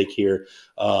to take here.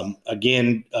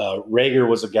 Again, Reagor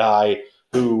was a guy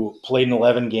who played in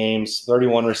 11 games,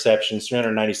 31 receptions,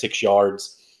 396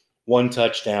 yards, 1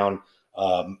 touchdown.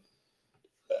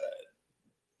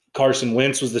 Carson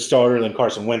Wentz was the starter. Then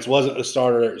Carson Wentz wasn't the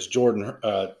starter. It was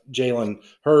Jalen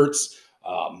Hurts.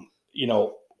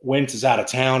 Wentz is out of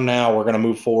town now. We're going to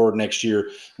move forward next year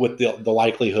with the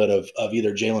likelihood of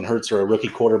either Jalen Hurts or a rookie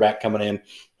quarterback coming in.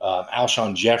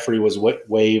 Alshon Jeffrey was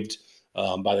waived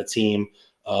by the team.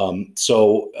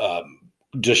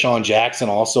 Deshaun Jackson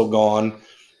also gone.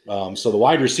 So the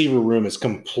wide receiver room is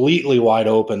completely wide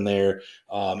open there.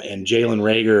 And Jalen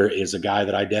Reagor is a guy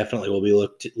that I definitely will be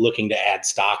looking to add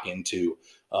stock into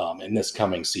in this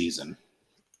coming season.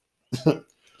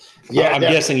 Yeah, I'm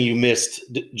guessing you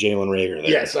missed Jalen Reagor there.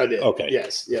 Yes, I did. Okay.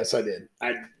 Yes, I did.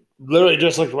 I literally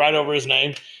just looked right over his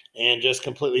name and just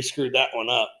completely screwed that one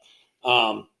up.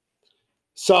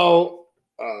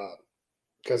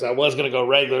 Because I was going to go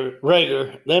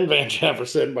Reagor, then Van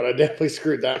Jefferson, but I definitely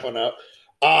screwed that one up.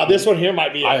 This one here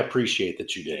might be. I appreciate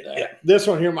that you did that. Yeah, this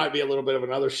one here might be a little bit of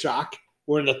another shock.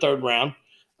 We're in the third round.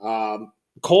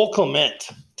 Cole Clement,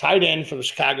 tight end for the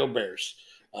Chicago Bears.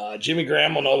 Jimmy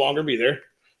Graham will no longer be there.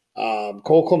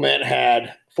 Cole Clement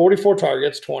had 44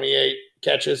 targets, 28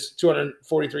 catches,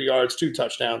 243 yards, 2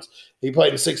 touchdowns. He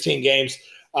played in 16 games.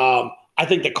 I I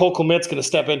think that Cole Kmet's going to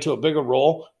step into a bigger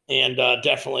role and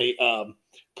definitely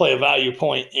play a value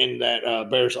point in that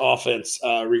Bears offense,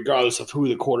 regardless of who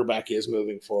the quarterback is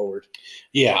moving forward.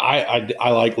 Yeah,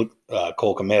 I like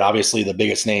Cole Kmet, obviously the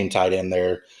biggest name tight end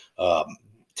there,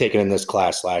 taken in this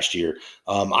class last year.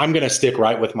 I'm going to stick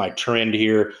right with my trend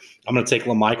here. I'm going to take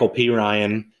LaMichael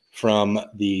Pirine from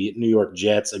the New York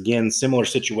Jets. Again, similar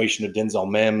situation to Denzel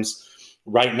Mims.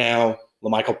 Right now,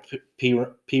 LaMichael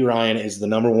Pirine is the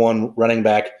number one running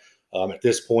back at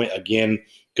this point. Again,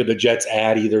 could the Jets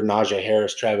add either Najee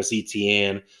Harris, Travis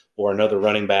Etienne, or another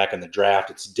running back in the draft?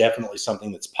 It's definitely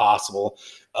something that's possible.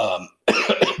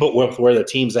 But with where the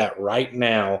team's at right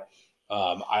now,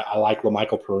 I like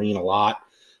LaMichael Pirine a lot.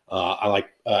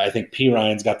 I think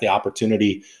Pirine's got the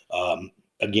opportunity.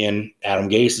 Again, Adam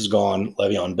Gase is gone.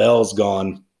 Le'Veon Bell's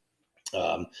gone.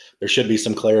 There should be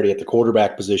some clarity at the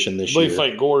quarterback position this year.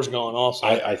 Frank Gore's gone also.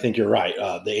 I think you're right.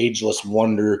 The ageless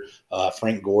wonder,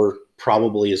 Frank Gore,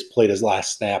 probably has played his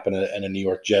last snap in a New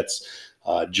York Jets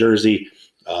jersey.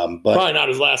 But probably not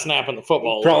his last snap in the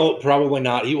football. Probably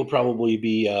not. He will probably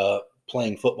be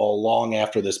playing football long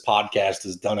after this podcast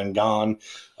is done and gone.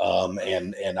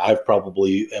 And I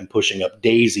probably am pushing up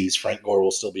daisies. Frank Gore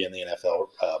will still be in the NFL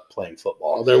playing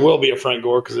football. Well, there will be a Frank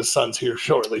Gore because his son's here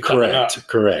shortly.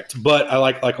 Correct. But I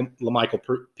like LaMichael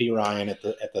Pirine at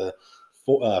the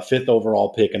fifth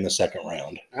overall pick in the second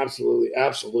round.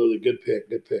 Absolutely. Good pick.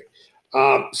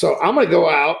 So I'm going to go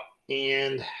out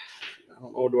and I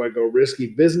don't know, do I go risky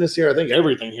business here? I think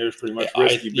everything here is pretty much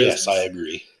risky business. Yes, I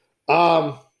agree.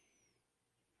 I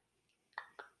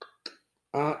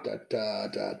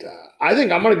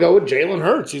think I'm going to go with Jalen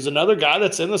Hurts. He's another guy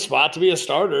that's in the spot to be a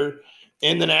starter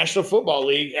in the National Football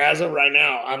League as of right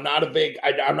now. I'm not a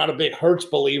big Hurts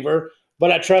believer,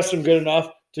 but I trust him good enough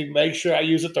to make sure I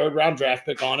use a third-round draft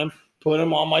pick on him, put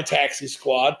him on my taxi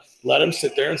squad, let him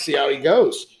sit there and see how he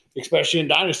goes, especially in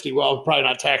Dynasty. Well, probably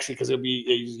not taxi because it'll be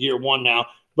year one now.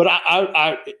 But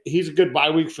he's a good bye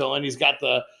week fill-in. He's got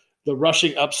the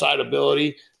rushing upside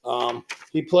ability.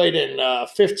 He played in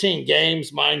 15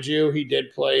 games, mind you. He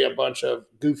did play a bunch of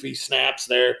goofy snaps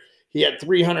there. He had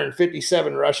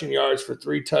 357 rushing yards for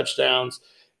 3 touchdowns,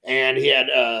 and he had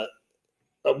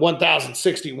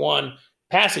 1,061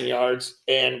 passing yards,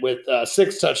 and with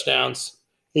 6 touchdowns.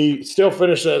 He still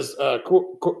finished as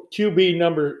QB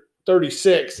number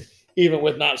 36, even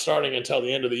with not starting until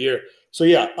the end of the year. So,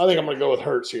 yeah, I think I'm going to go with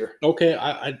Hurts here. Okay,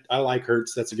 I like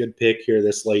Hurts. That's a good pick here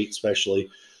this late, especially.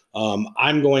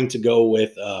 I'm going to go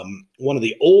with one of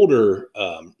the older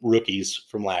rookies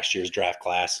from last year's draft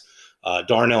class,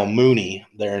 Darnell Mooney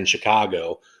there in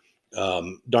Chicago.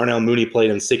 Darnell Mooney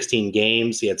played in 16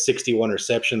 games. He had 61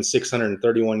 receptions,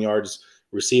 631 yards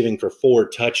receiving for 4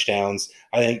 touchdowns.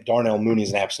 I think Darnell Mooney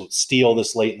is an absolute steal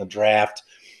this late in the draft.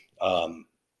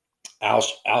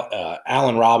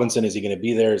 Allen Robinson, is he going to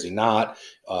be there? Is he not?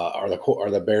 Are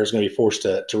the Bears going to be forced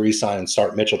to re-sign and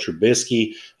start Mitchell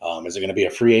Trubisky? Is it going to be a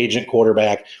free agent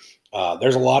quarterback?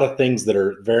 There's a lot of things that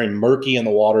are very murky in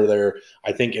the water there.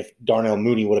 I think if Darnell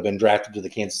Mooney would have been drafted to the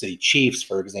Kansas City Chiefs,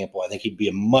 for example, I think he'd be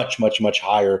a much, much, much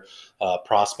higher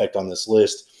prospect on this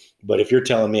list. But if you're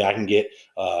telling me I can get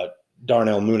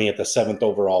Darnell Mooney at the 7th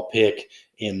overall pick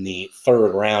in the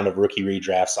 3rd round of rookie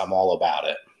redrafts, I'm all about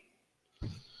it.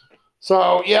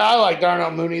 So, yeah, I like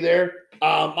Darnell Mooney there.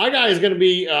 My guy is going to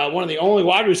be one of the only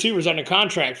wide receivers under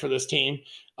contract for this team,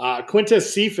 Quintez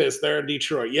Cephus there in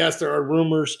Detroit. Yes, there are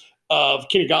rumors of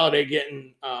Kenny Golladay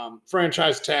getting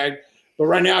franchise tagged, but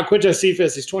right now Quintez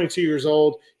Cephus, he's 22 years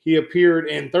old. He appeared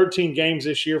in 13 games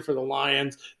this year for the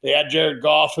Lions. They had Jared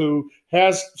Goff, who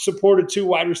has supported 2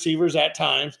 wide receivers at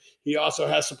times. He also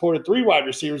has supported 3 wide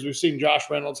receivers. We've seen Josh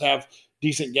Reynolds have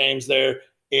decent games there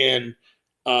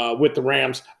with the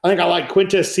Rams. I think I like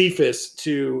Quintez Cephus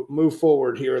to move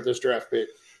forward here at this draft pick.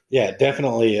 Yeah,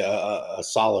 definitely a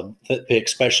solid pick,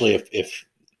 especially if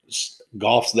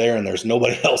Goff's there and there's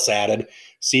nobody else added.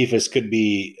 Cephus could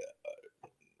be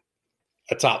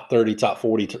a top 30, top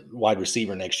 40 wide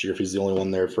receiver next year if he's the only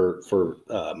one there for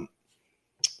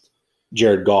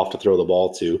Jared Goff to throw the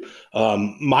ball to.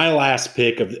 My last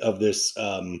pick of this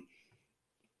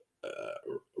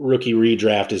rookie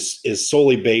redraft is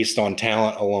solely based on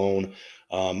talent alone.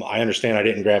 I understand I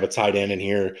didn't grab a tight end in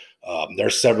here.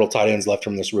 There's several tight ends left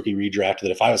from this rookie redraft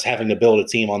that if I was having to build a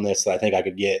team on this, that I think I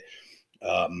could get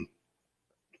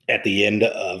at the end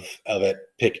of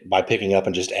it by picking up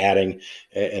and just adding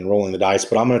and rolling the dice.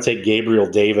 But I'm going to take Gabriel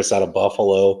Davis out of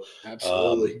Buffalo.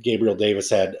 Absolutely. Gabriel Davis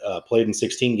had played in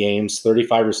 16 games,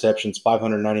 35 receptions,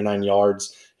 599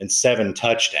 yards, and 7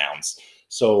 touchdowns.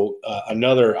 So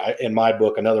another, in my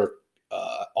book, another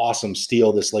awesome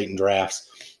steal this late in drafts.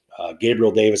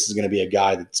 Gabriel Davis is going to be a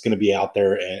guy that's going to be out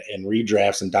there in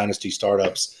redrafts and dynasty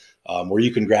startups where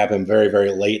you can grab him very,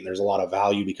 very late, and there's a lot of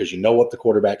value because you know what the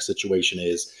quarterback situation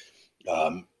is.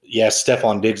 Yes,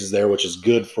 Stephon Diggs is there, which is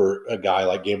good for a guy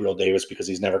like Gabriel Davis because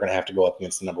he's never going to have to go up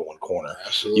against the number one corner.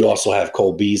 Absolutely. You also have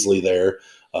Cole Beasley there.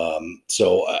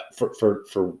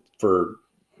 For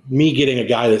me getting a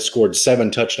guy that scored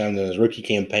 7 touchdowns in his rookie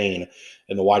campaign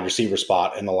in the wide receiver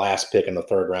spot in the last pick in the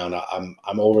 3rd round,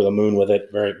 I'm over the moon with it.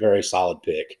 Very, very solid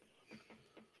pick.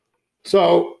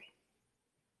 So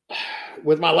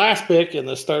with my last pick in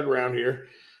this 3rd round here,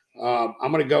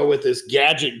 I'm going to go with this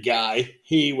gadget guy.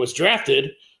 He was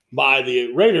drafted by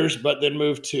the Raiders, but then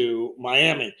moved to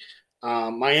Miami.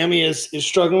 Miami is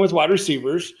struggling with wide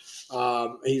receivers.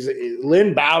 He's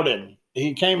Lynn Bowden.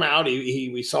 He came out.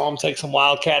 We saw him take some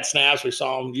wildcat snaps. We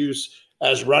saw him used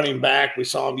as running back. We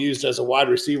saw him used as a wide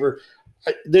receiver.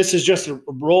 This is just a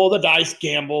roll the dice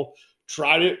gamble.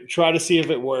 Try to see if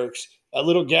it works. A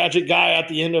little gadget guy at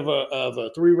the end of a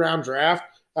 3-round draft.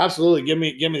 Absolutely, give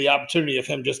me the opportunity of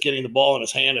him just getting the ball in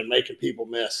his hand and making people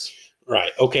miss.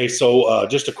 Right. Okay. So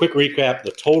just a quick recap: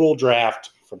 the total draft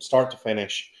from start to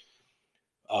finish.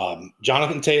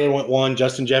 Jonathan Taylor went 1,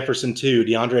 Justin Jefferson 2,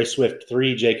 DeAndre Swift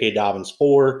 3, J.K. Dobbins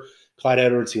 4, Clyde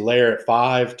Edwards-Helaire at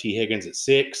 5, T. Higgins at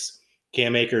 6,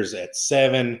 Cam Akers at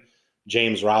 7,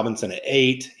 James Robinson at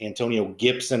 8, Antonio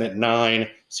Gibson at 9,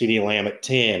 CeeDee Lamb at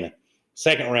 10.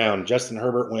 2nd round, Justin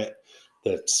Herbert went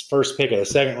the first pick of the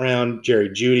 2nd round, Jerry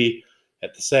Jeudy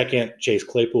at the 2nd, Chase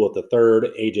Claypool at the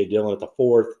 3rd, A.J. Dillon at the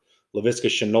 4th, Laviska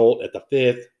Shenault at the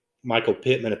 5th, Michael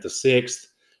Pittman at the 6th,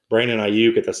 Brandon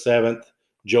Ayuk at the 7th,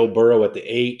 Joe Burrow at the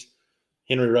 8,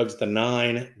 Henry Ruggs at the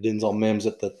 9, Denzel Mims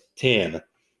at the 10.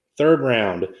 3rd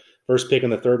round, first pick in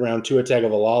the 3rd round, Tua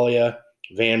Tagovailoa,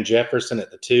 Van Jefferson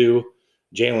at the 2,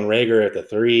 Jalen Reagor at the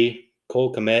 3,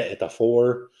 Cole Kmet at the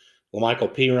 4,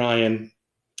 LaMichael Pirine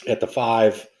at the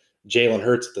 5, Jalen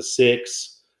Hurts at the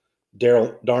 6,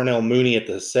 Darnell Mooney at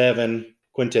the 7,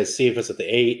 Quintez Cephas at the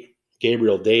 8,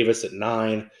 Gabriel Davis at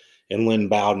 9, and Lynn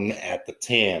Bowden at the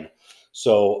 10.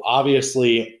 So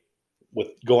obviously, with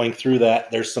going through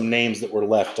that, there's some names that were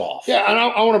left off. Yeah, and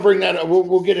I want to bring that up.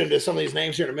 We'll get into some of these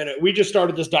names here in a minute. We just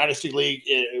started this dynasty league,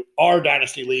 our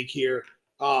dynasty league here,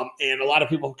 and a lot of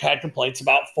people had complaints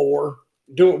about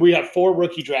we have 4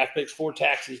 rookie draft picks, 4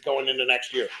 taxis going into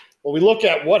next year. When we look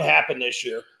at what happened this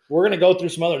year, we're going to go through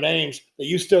some other names that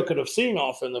you still could have seen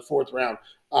off in the 4th round.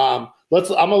 I'm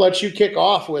gonna let you kick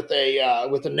off with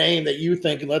a name that you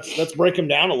think, and let's break him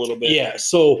down a little bit. Yeah.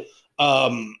 So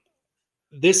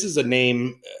this is a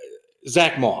name.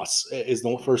 Zach Moss is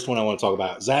the first one I want to talk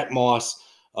about. Zach Moss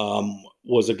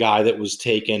was a guy that was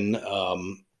taken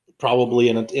probably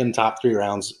in top 3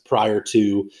 rounds prior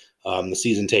to the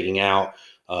season taking out.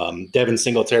 Devin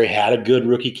Singletary had a good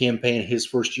rookie campaign his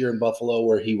first year in Buffalo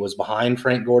where he was behind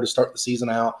Frank Gore to start the season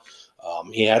out.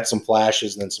 He had some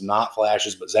flashes and then some not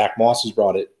flashes, but Zach Moss was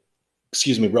brought in,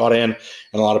 and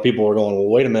a lot of people were going, well,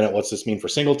 wait a minute, what's this mean for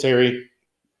Singletary?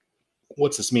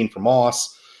 What's this mean for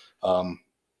Moss?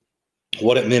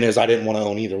 What it meant is I didn't want to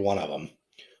own either one of them.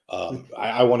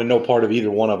 I wanted no part of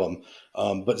either one of them.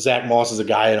 But Zach Moss is a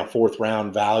guy in a 4th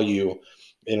round value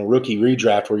in a rookie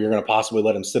redraft where you're going to possibly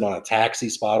let him sit on a taxi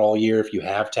spot all year if you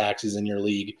have taxis in your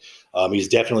league. He's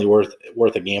definitely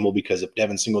worth a gamble because if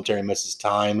Devin Singletary misses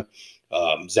time,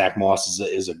 Zach Moss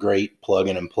is a great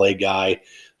plug-in and play guy.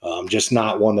 Just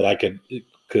not one that I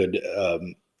could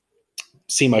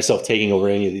see myself taking over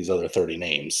any of these other 30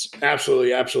 names.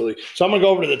 Absolutely. So I'm going to go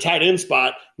over to the tight end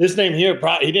spot. This name here,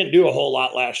 he didn't do a whole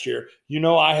lot last year.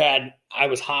 I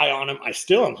was high on him. I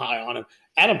still am high on him.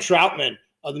 Adam Troutman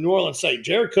of the New Orleans Saints.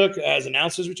 Jared Cook has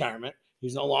announced his retirement.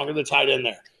 He's no longer the tight end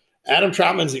there. Adam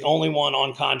Troutman's the only one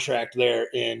on contract there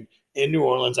in New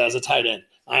Orleans as a tight end.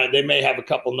 They may have a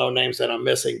couple no names that I'm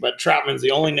missing, but Troutman's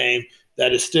the only name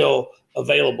that is still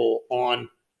available on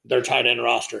their tight end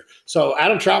roster. So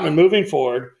Adam Troutman moving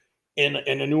forward in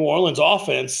a New Orleans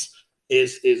offense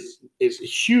is a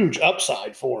huge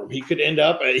upside for him. He could end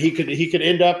up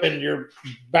in your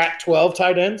back 12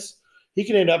 tight ends. He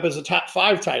could end up as a top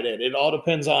 5 tight end. It all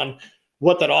depends on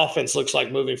what that offense looks like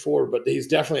moving forward. But he's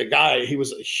definitely a guy. He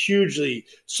was hugely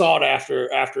sought after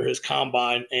his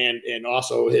combine and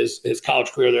also his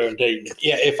college career there in Dayton.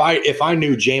 Yeah, if I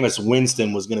knew Jameis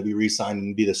Winston was going to be re-signed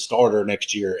and be the starter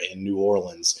next year in New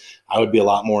Orleans, I would be a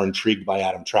lot more intrigued by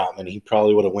Adam Troutman. He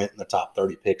probably would have went in the top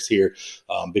 30 picks here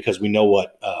because we know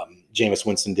what Jameis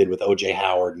Winston did with O.J.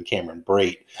 Howard and Cameron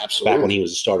Brate back when he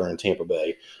was a starter in Tampa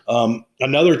Bay.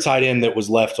 Another tight end that was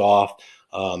left off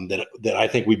that I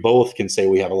think we both can say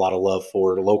we have a lot of love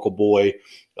for, the local boy,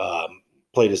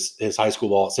 played his high school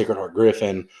ball at Sacred Heart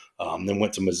Griffin, then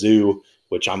went to Mizzou,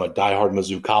 which I'm a diehard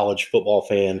Mizzou college football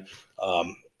fan.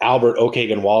 Albert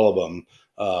Okagan-Wallabum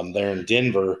there in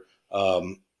Denver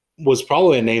was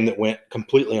probably a name that went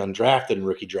completely undrafted in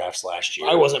rookie drafts last year.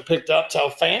 I wasn't picked up till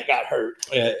Fant got hurt.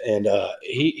 And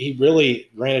he really,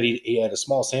 granted, he had a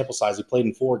small sample size. He played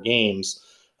in 4 games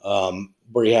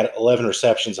where he had 11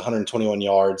 receptions, 121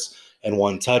 yards, and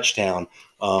 1 touchdown.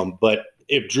 But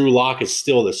if Drew Lock is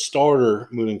still the starter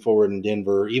moving forward in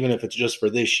Denver, even if it's just for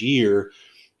this year,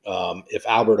 if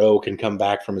Albert O can come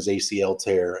back from his ACL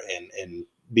tear and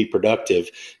be productive,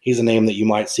 he's a name that you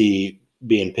might see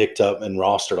being picked up and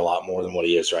rostered a lot more than what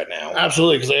he is right now.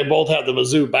 Absolutely, because they both have the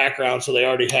Mizzou background, so they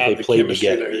already have the played chemistry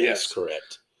together. there. Yes,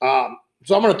 correct.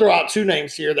 So I'm going to throw out 2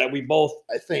 names here that we both,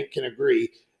 I think, can agree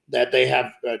that they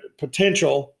have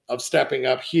potential of stepping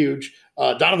up huge.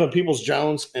 Donovan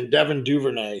Peoples-Jones and Devin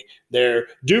Duvernay.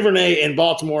 Duvernay in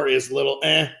Baltimore is a little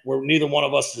where neither one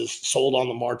of us is sold on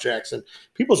Lamar Jackson.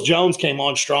 Peoples-Jones came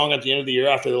on strong at the end of the year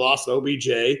after they lost to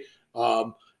OBJ,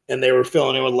 and they were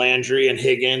filling in with Landry and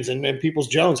Higgins and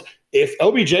Peoples-Jones. If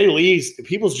OBJ leaves,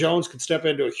 Peoples-Jones could step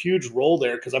into a huge role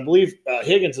there because I believe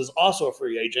Higgins is also a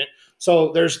free agent.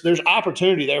 So there's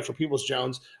opportunity there for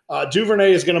Peoples-Jones.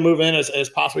 Duvernay is going to move in as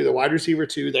possibly the wide receiver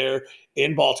 2 there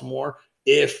in Baltimore.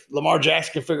 If Lamar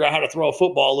Jackson can figure out how to throw a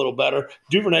football a little better,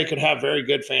 Duvernay could have very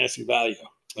good fantasy value.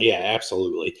 Yeah,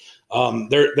 absolutely.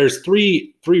 There's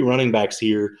three running backs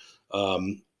here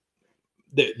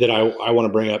that I want to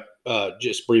bring up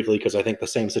just briefly because I think the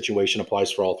same situation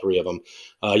applies for all 3 of them.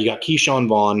 You got Keyshawn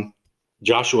Vaughn,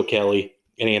 Joshua Kelly,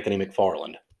 and Anthony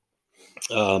McFarland.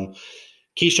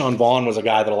 Keyshawn Vaughn was a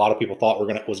guy that a lot of people thought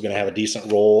was going to have a decent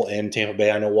role in Tampa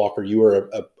Bay. I know, Walker, you were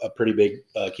a pretty big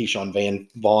Keyshawn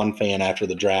Vaughn fan after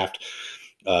the draft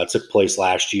took place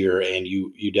last year, and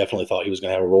you definitely thought he was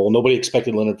going to have a role. Nobody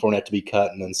expected Leonard Fournette to be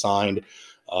cut and then signed.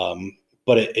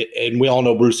 But and we all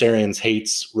know Bruce Arians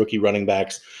hates rookie running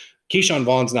backs. Keyshawn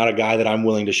Vaughn's not a guy that I'm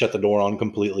willing to shut the door on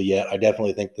completely yet. I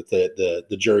definitely think that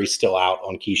the jury's still out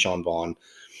on Keyshawn Vaughn.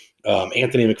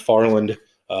 Anthony McFarland,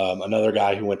 another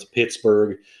guy who went to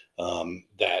Pittsburgh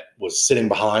that was sitting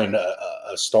behind a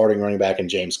starting running back in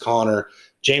James Conner.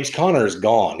 James Conner is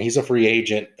gone. He's a free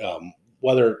agent.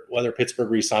 Whether Pittsburgh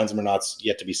re-signs him or not is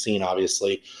yet to be seen,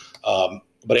 obviously.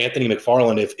 But Anthony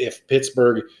McFarland, if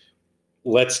Pittsburgh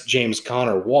lets James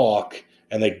Conner walk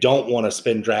and they don't want to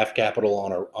spend draft capital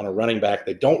on a running back,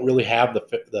 they don't really have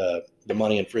the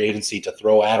money in free agency to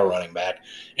throw at a running back,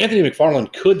 Anthony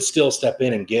McFarland could still step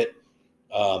in and get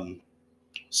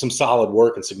some solid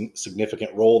work and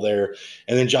significant role there.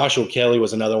 And then Joshua Kelly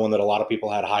was another one that a lot of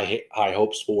people had high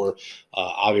hopes for.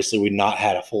 Obviously, we'd not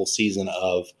had a full season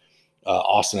of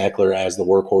Austin Eckler as the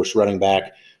workhorse running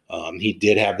back. He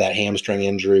did have that hamstring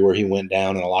injury where he went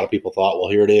down, and a lot of people thought, well,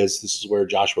 here it is. This is where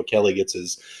Joshua Kelly gets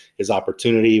his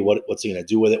opportunity. What's he going to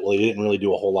do with it? Well, he didn't really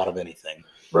do a whole lot of anything.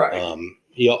 Right.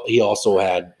 He also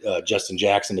had Justin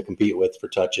Jackson to compete with for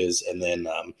touches, and then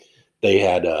they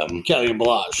had Kalen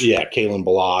Ballage. Yeah, Kalen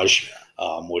Ballage,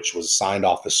 which was signed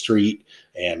off the street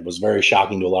and was very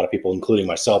shocking to a lot of people, including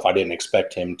myself. I didn't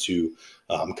expect him to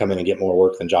come in and get more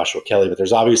work than Joshua Kelly, but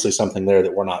there's obviously something there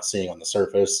that we're not seeing on the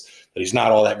surface that he's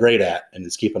not all that great at, and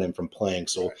it's keeping him from playing.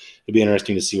 So it'd be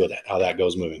interesting to see how that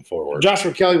goes moving forward.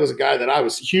 Joshua Kelly was a guy that I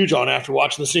was huge on after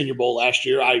watching the Senior Bowl last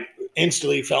year. I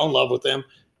instantly fell in love with him,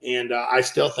 and I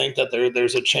still think that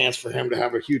there's a chance for him to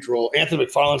have a huge role. Anthony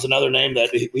McFarland's another name that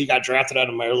he got drafted out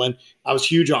of Maryland. I was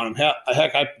huge on him.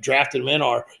 Heck, I drafted him in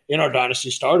our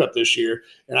Dynasty startup this year,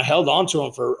 and I held on to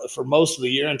him for most of the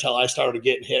year until I started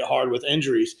getting hit hard with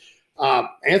injuries.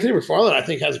 Anthony McFarland, I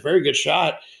think, has a very good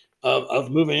shot of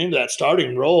moving into that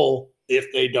starting role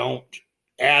if they don't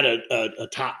add a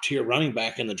top-tier running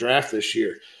back in the draft this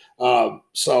year.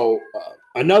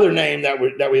 Another name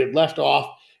that we had left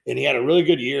off, and he had a really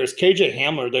good year, is KJ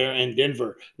Hamler there in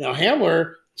Denver. Now,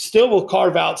 Hamler still will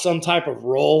carve out some type of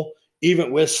role,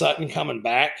 even with Sutton coming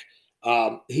back.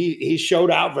 He showed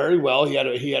out very well. He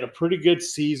had a pretty good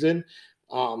season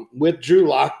with Drew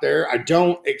Lock there. I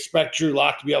don't expect Drew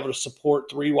Lock to be able to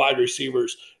support 3 wide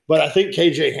receivers, but I think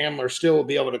KJ Hamler still will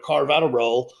be able to carve out a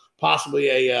role, possibly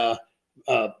a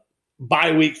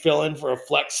bye week fill-in for a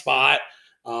flex spot.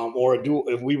 Or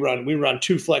if we run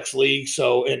 2 flex leagues,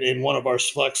 so in one of our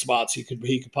flex spots, he could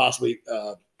possibly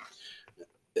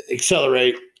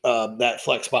accelerate that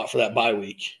flex spot for that bye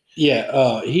week.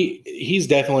 Yeah, he's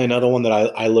definitely another one that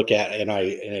I look at, and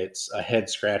it's a head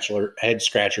scratcher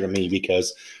to me,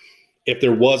 because if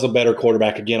there was a better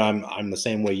quarterback, again, I'm the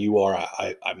same way you are.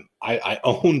 I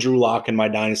own Drew Lock in my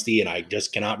dynasty, and I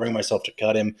just cannot bring myself to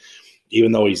cut him,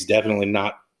 even though he's definitely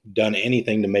not done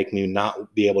anything to make me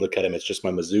not be able to cut him. It's just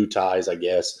my Mizzou ties, I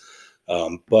guess.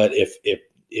 But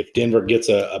if Denver gets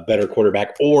a better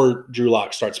quarterback, or Drew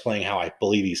Lock starts playing how I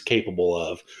believe he's capable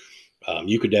of,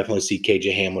 you could definitely see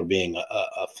KJ Hamler being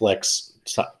a flex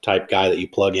type guy that you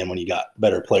plug in when you got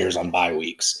better players on bye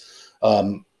weeks.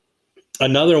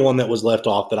 Another one that was left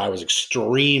off that I was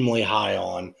extremely high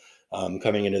on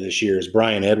coming into this year is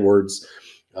Brian Edwards.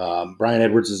 Brian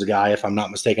Edwards is a guy, if I'm not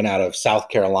mistaken, out of South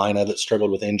Carolina that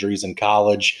struggled with injuries in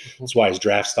college. That's why his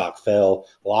draft stock fell.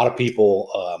 A lot of people,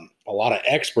 a lot of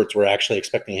experts were actually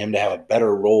expecting him to have a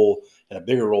better role and a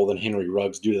bigger role than Henry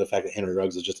Ruggs due to the fact that Henry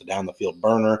Ruggs is just a down-the-field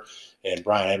burner, and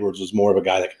Brian Edwards was more of a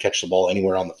guy that could catch the ball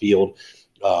anywhere on the field.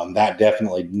 That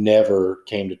definitely never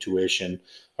came to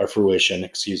fruition.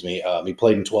 He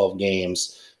played in 12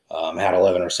 games. Had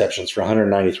 11 receptions for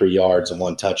 193 yards and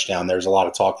 1 touchdown. There's a lot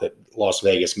of talk that Las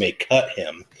Vegas may cut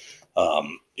him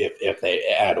if they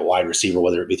add a wide receiver,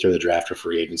 whether it be through the draft or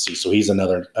free agency. So he's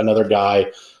another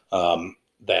guy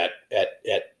that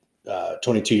at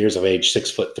 22 years of age,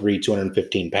 6'3",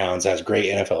 215 pounds, has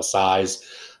great NFL size,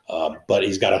 but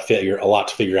he's got a lot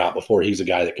to figure out before he's a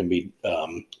guy that can be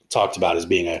talked about as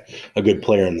being a good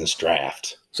player in this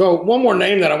draft. So one more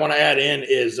name that I want to add in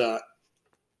is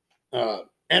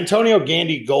Antonio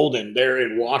Gandy Golden there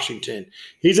in Washington.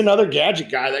 He's another gadget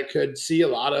guy that could see a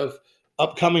lot of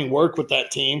upcoming work with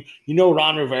that team. You know,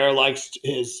 Ron Rivera likes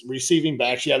his receiving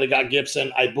backs. Yeah, they got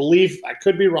Gibson. I believe, I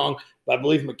could be wrong, but I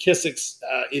believe McKissick's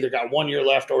either got 1 year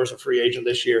left or is a free agent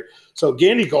this year. So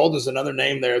Gandy Golden is another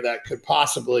name there that could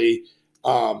possibly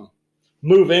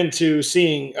move into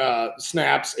seeing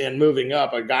snaps and moving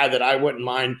up, a guy that I wouldn't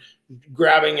mind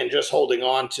grabbing and just holding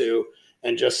on to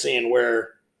and just seeing where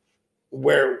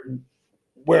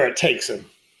it takes him.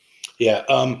 Yeah.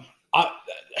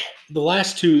 The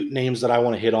last two names that I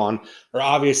want to hit on are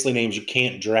obviously names you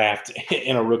can't draft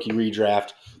in a rookie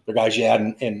redraft. They're guys you add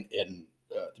in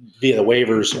via the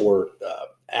waivers or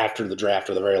after the draft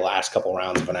or the very last couple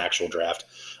rounds of an actual draft.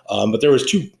 But there was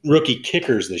 2 rookie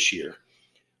kickers this year.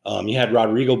 You had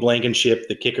Rodrigo Blankenship,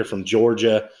 the kicker from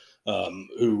Georgia,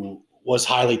 who was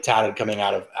highly touted coming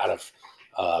out of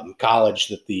college,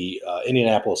 that the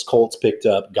Indianapolis Colts picked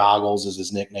up. Goggles is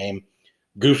his nickname.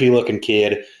 Goofy looking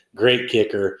kid, great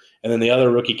kicker. And then the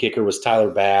other rookie kicker was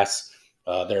Tyler Bass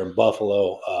there in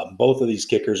Buffalo. Both of these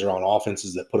kickers are on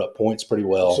offenses that put up points pretty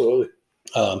well. Absolutely.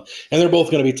 And they're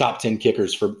both going to be top 10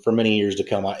 kickers for many years to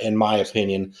come, in my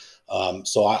opinion.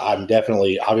 So I'm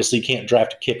definitely, obviously can't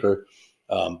draft a kicker,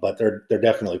 but they're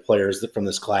definitely players from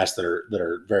this class that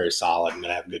are very solid and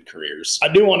going to have good careers. I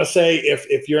do want to say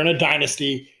if you're in a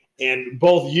dynasty and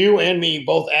both you and me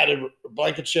both added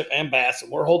Blankenship and Bass,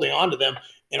 and we're holding on to them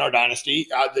in our dynasty,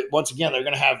 once again, they're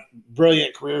going to have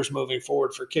brilliant careers moving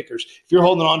forward for kickers. If you're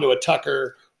holding on to a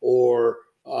Tucker or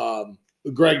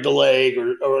Greg DeLay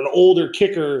or an older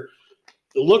kicker,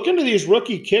 look into these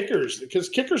rookie kickers, because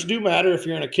kickers do matter if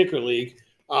you're in a kicker league.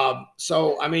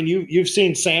 So, I mean, you've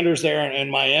seen Sanders there in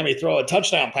Miami throw a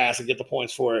touchdown pass and get the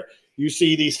points for it. You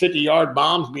see these 50-yard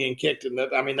bombs being kicked, and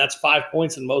that's 5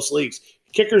 points in most leagues.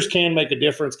 Kickers can make a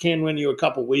difference, can win you a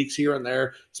couple weeks here and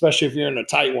there, especially if you're in a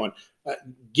tight one.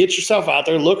 Get yourself out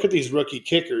there, look at these rookie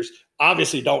kickers.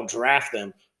 Obviously, don't draft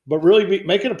them, but really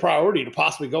make it a priority to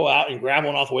possibly go out and grab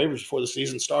one off the waivers before the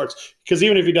season starts. Because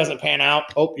even if he doesn't pan out,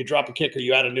 you drop a kicker,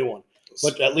 you add a new one.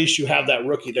 But at least you have that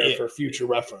rookie there for future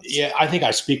reference. Yeah, I think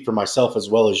I speak for myself as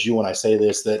well as you when I say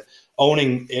this, that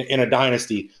owning in a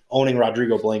dynasty, owning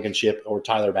Rodrigo Blankenship or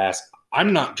Tyler Bass,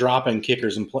 I'm not dropping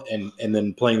kickers and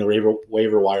then playing the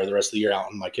waiver wire the rest of the year out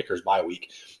on my kickers bye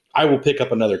week. I will pick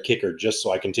up another kicker just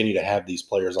so I continue to have these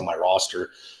players on my roster.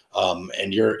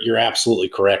 And you're absolutely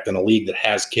correct. In a league that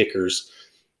has kickers,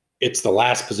 it's the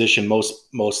last position most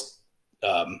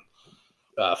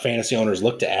fantasy owners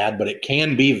look to add, but it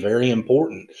can be very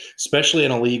important, especially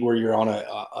in a league where you're on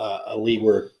a league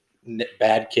where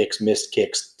bad kicks, missed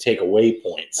kicks take away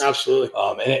points. Absolutely.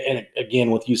 And again,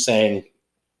 with you saying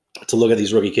to look at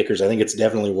these rookie kickers, I think it's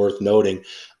definitely worth noting.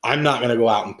 I'm not going to go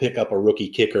out and pick up a rookie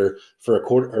kicker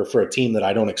for a team that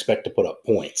I don't expect to put up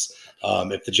points.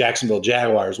 If the Jacksonville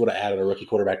Jaguars would have added a rookie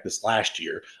quarterback this last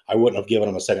year, I wouldn't have given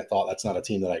them a second thought. That's not a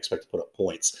team that I expect to put up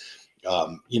points.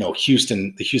 The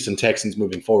Houston Texans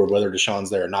moving forward, whether Deshaun's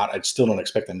there or not, I still don't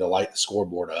expect them to light the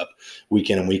scoreboard up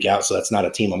week in and week out. So that's not a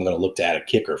team I'm going to look to add a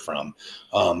kicker from.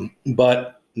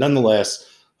 But nonetheless,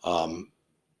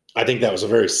 I think that was a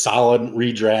very solid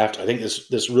redraft. I think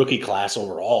this rookie class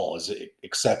overall is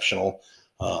exceptional.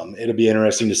 It'll be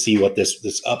interesting to see what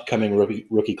this upcoming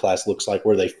rookie class looks like,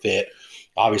 where they fit.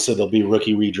 Obviously, there'll be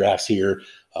rookie redrafts here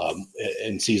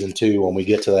in season 2. When we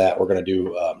get to that, we're going to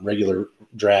do regular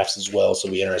drafts as well. So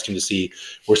it'll be interesting to see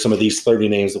where some of these 30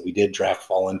 names that we did draft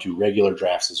fall into regular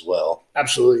drafts as well.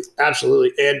 Absolutely.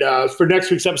 Absolutely. And for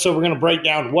next week's episode, we're going to break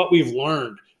down what we've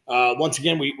learned. Once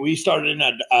again, we started in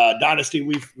a dynasty.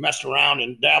 We've messed around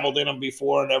and dabbled in them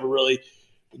before and never really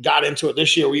got into it.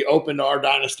 This year, we opened our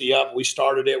dynasty up. We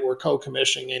started it. We're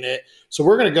co-commissioning in it. So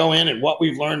we're going to go in and what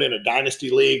we've learned in a dynasty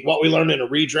league, what we learned in a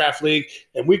redraft league,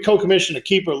 and we co-commissioned a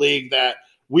keeper league that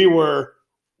we were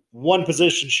one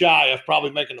position shy of probably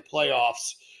making the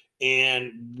playoffs,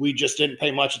 and we just didn't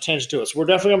pay much attention to it. So we're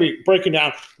definitely going to be breaking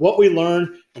down what we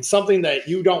learned and something that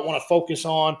you don't want to focus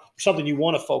on, something you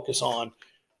want to focus on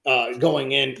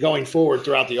going forward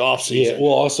throughout the offseason. Yeah,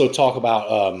 we'll also talk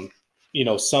about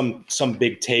some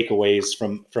big takeaways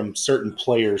from certain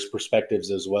players'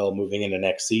 perspectives as well moving into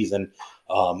next season.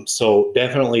 So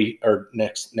definitely, or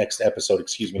next episode,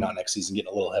 excuse me, not next season,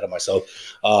 getting a little ahead of myself.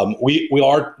 We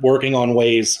are working on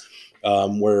ways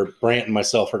where Brant and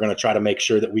myself are going to try to make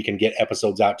sure that we can get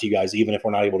episodes out to you guys, even if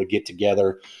we're not able to get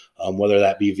together, whether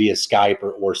that be via Skype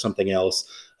or something else.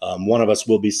 One of us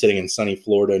will be sitting in sunny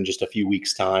Florida in just a few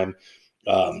weeks' time.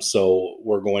 So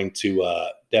we're going to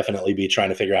definitely be trying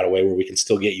to figure out a way where we can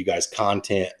still get you guys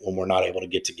content when we're not able to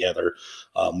get together.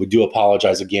 We do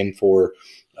apologize again for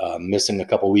missing a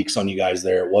couple weeks on you guys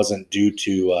there. It wasn't due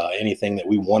to anything that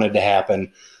we wanted to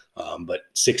happen, but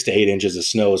 6 to 8 inches of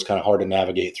snow is kind of hard to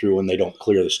navigate through when they don't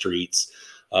clear the streets.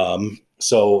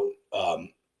 So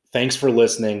thanks for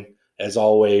listening. As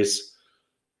always,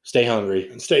 stay hungry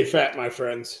and stay fat, my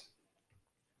friends.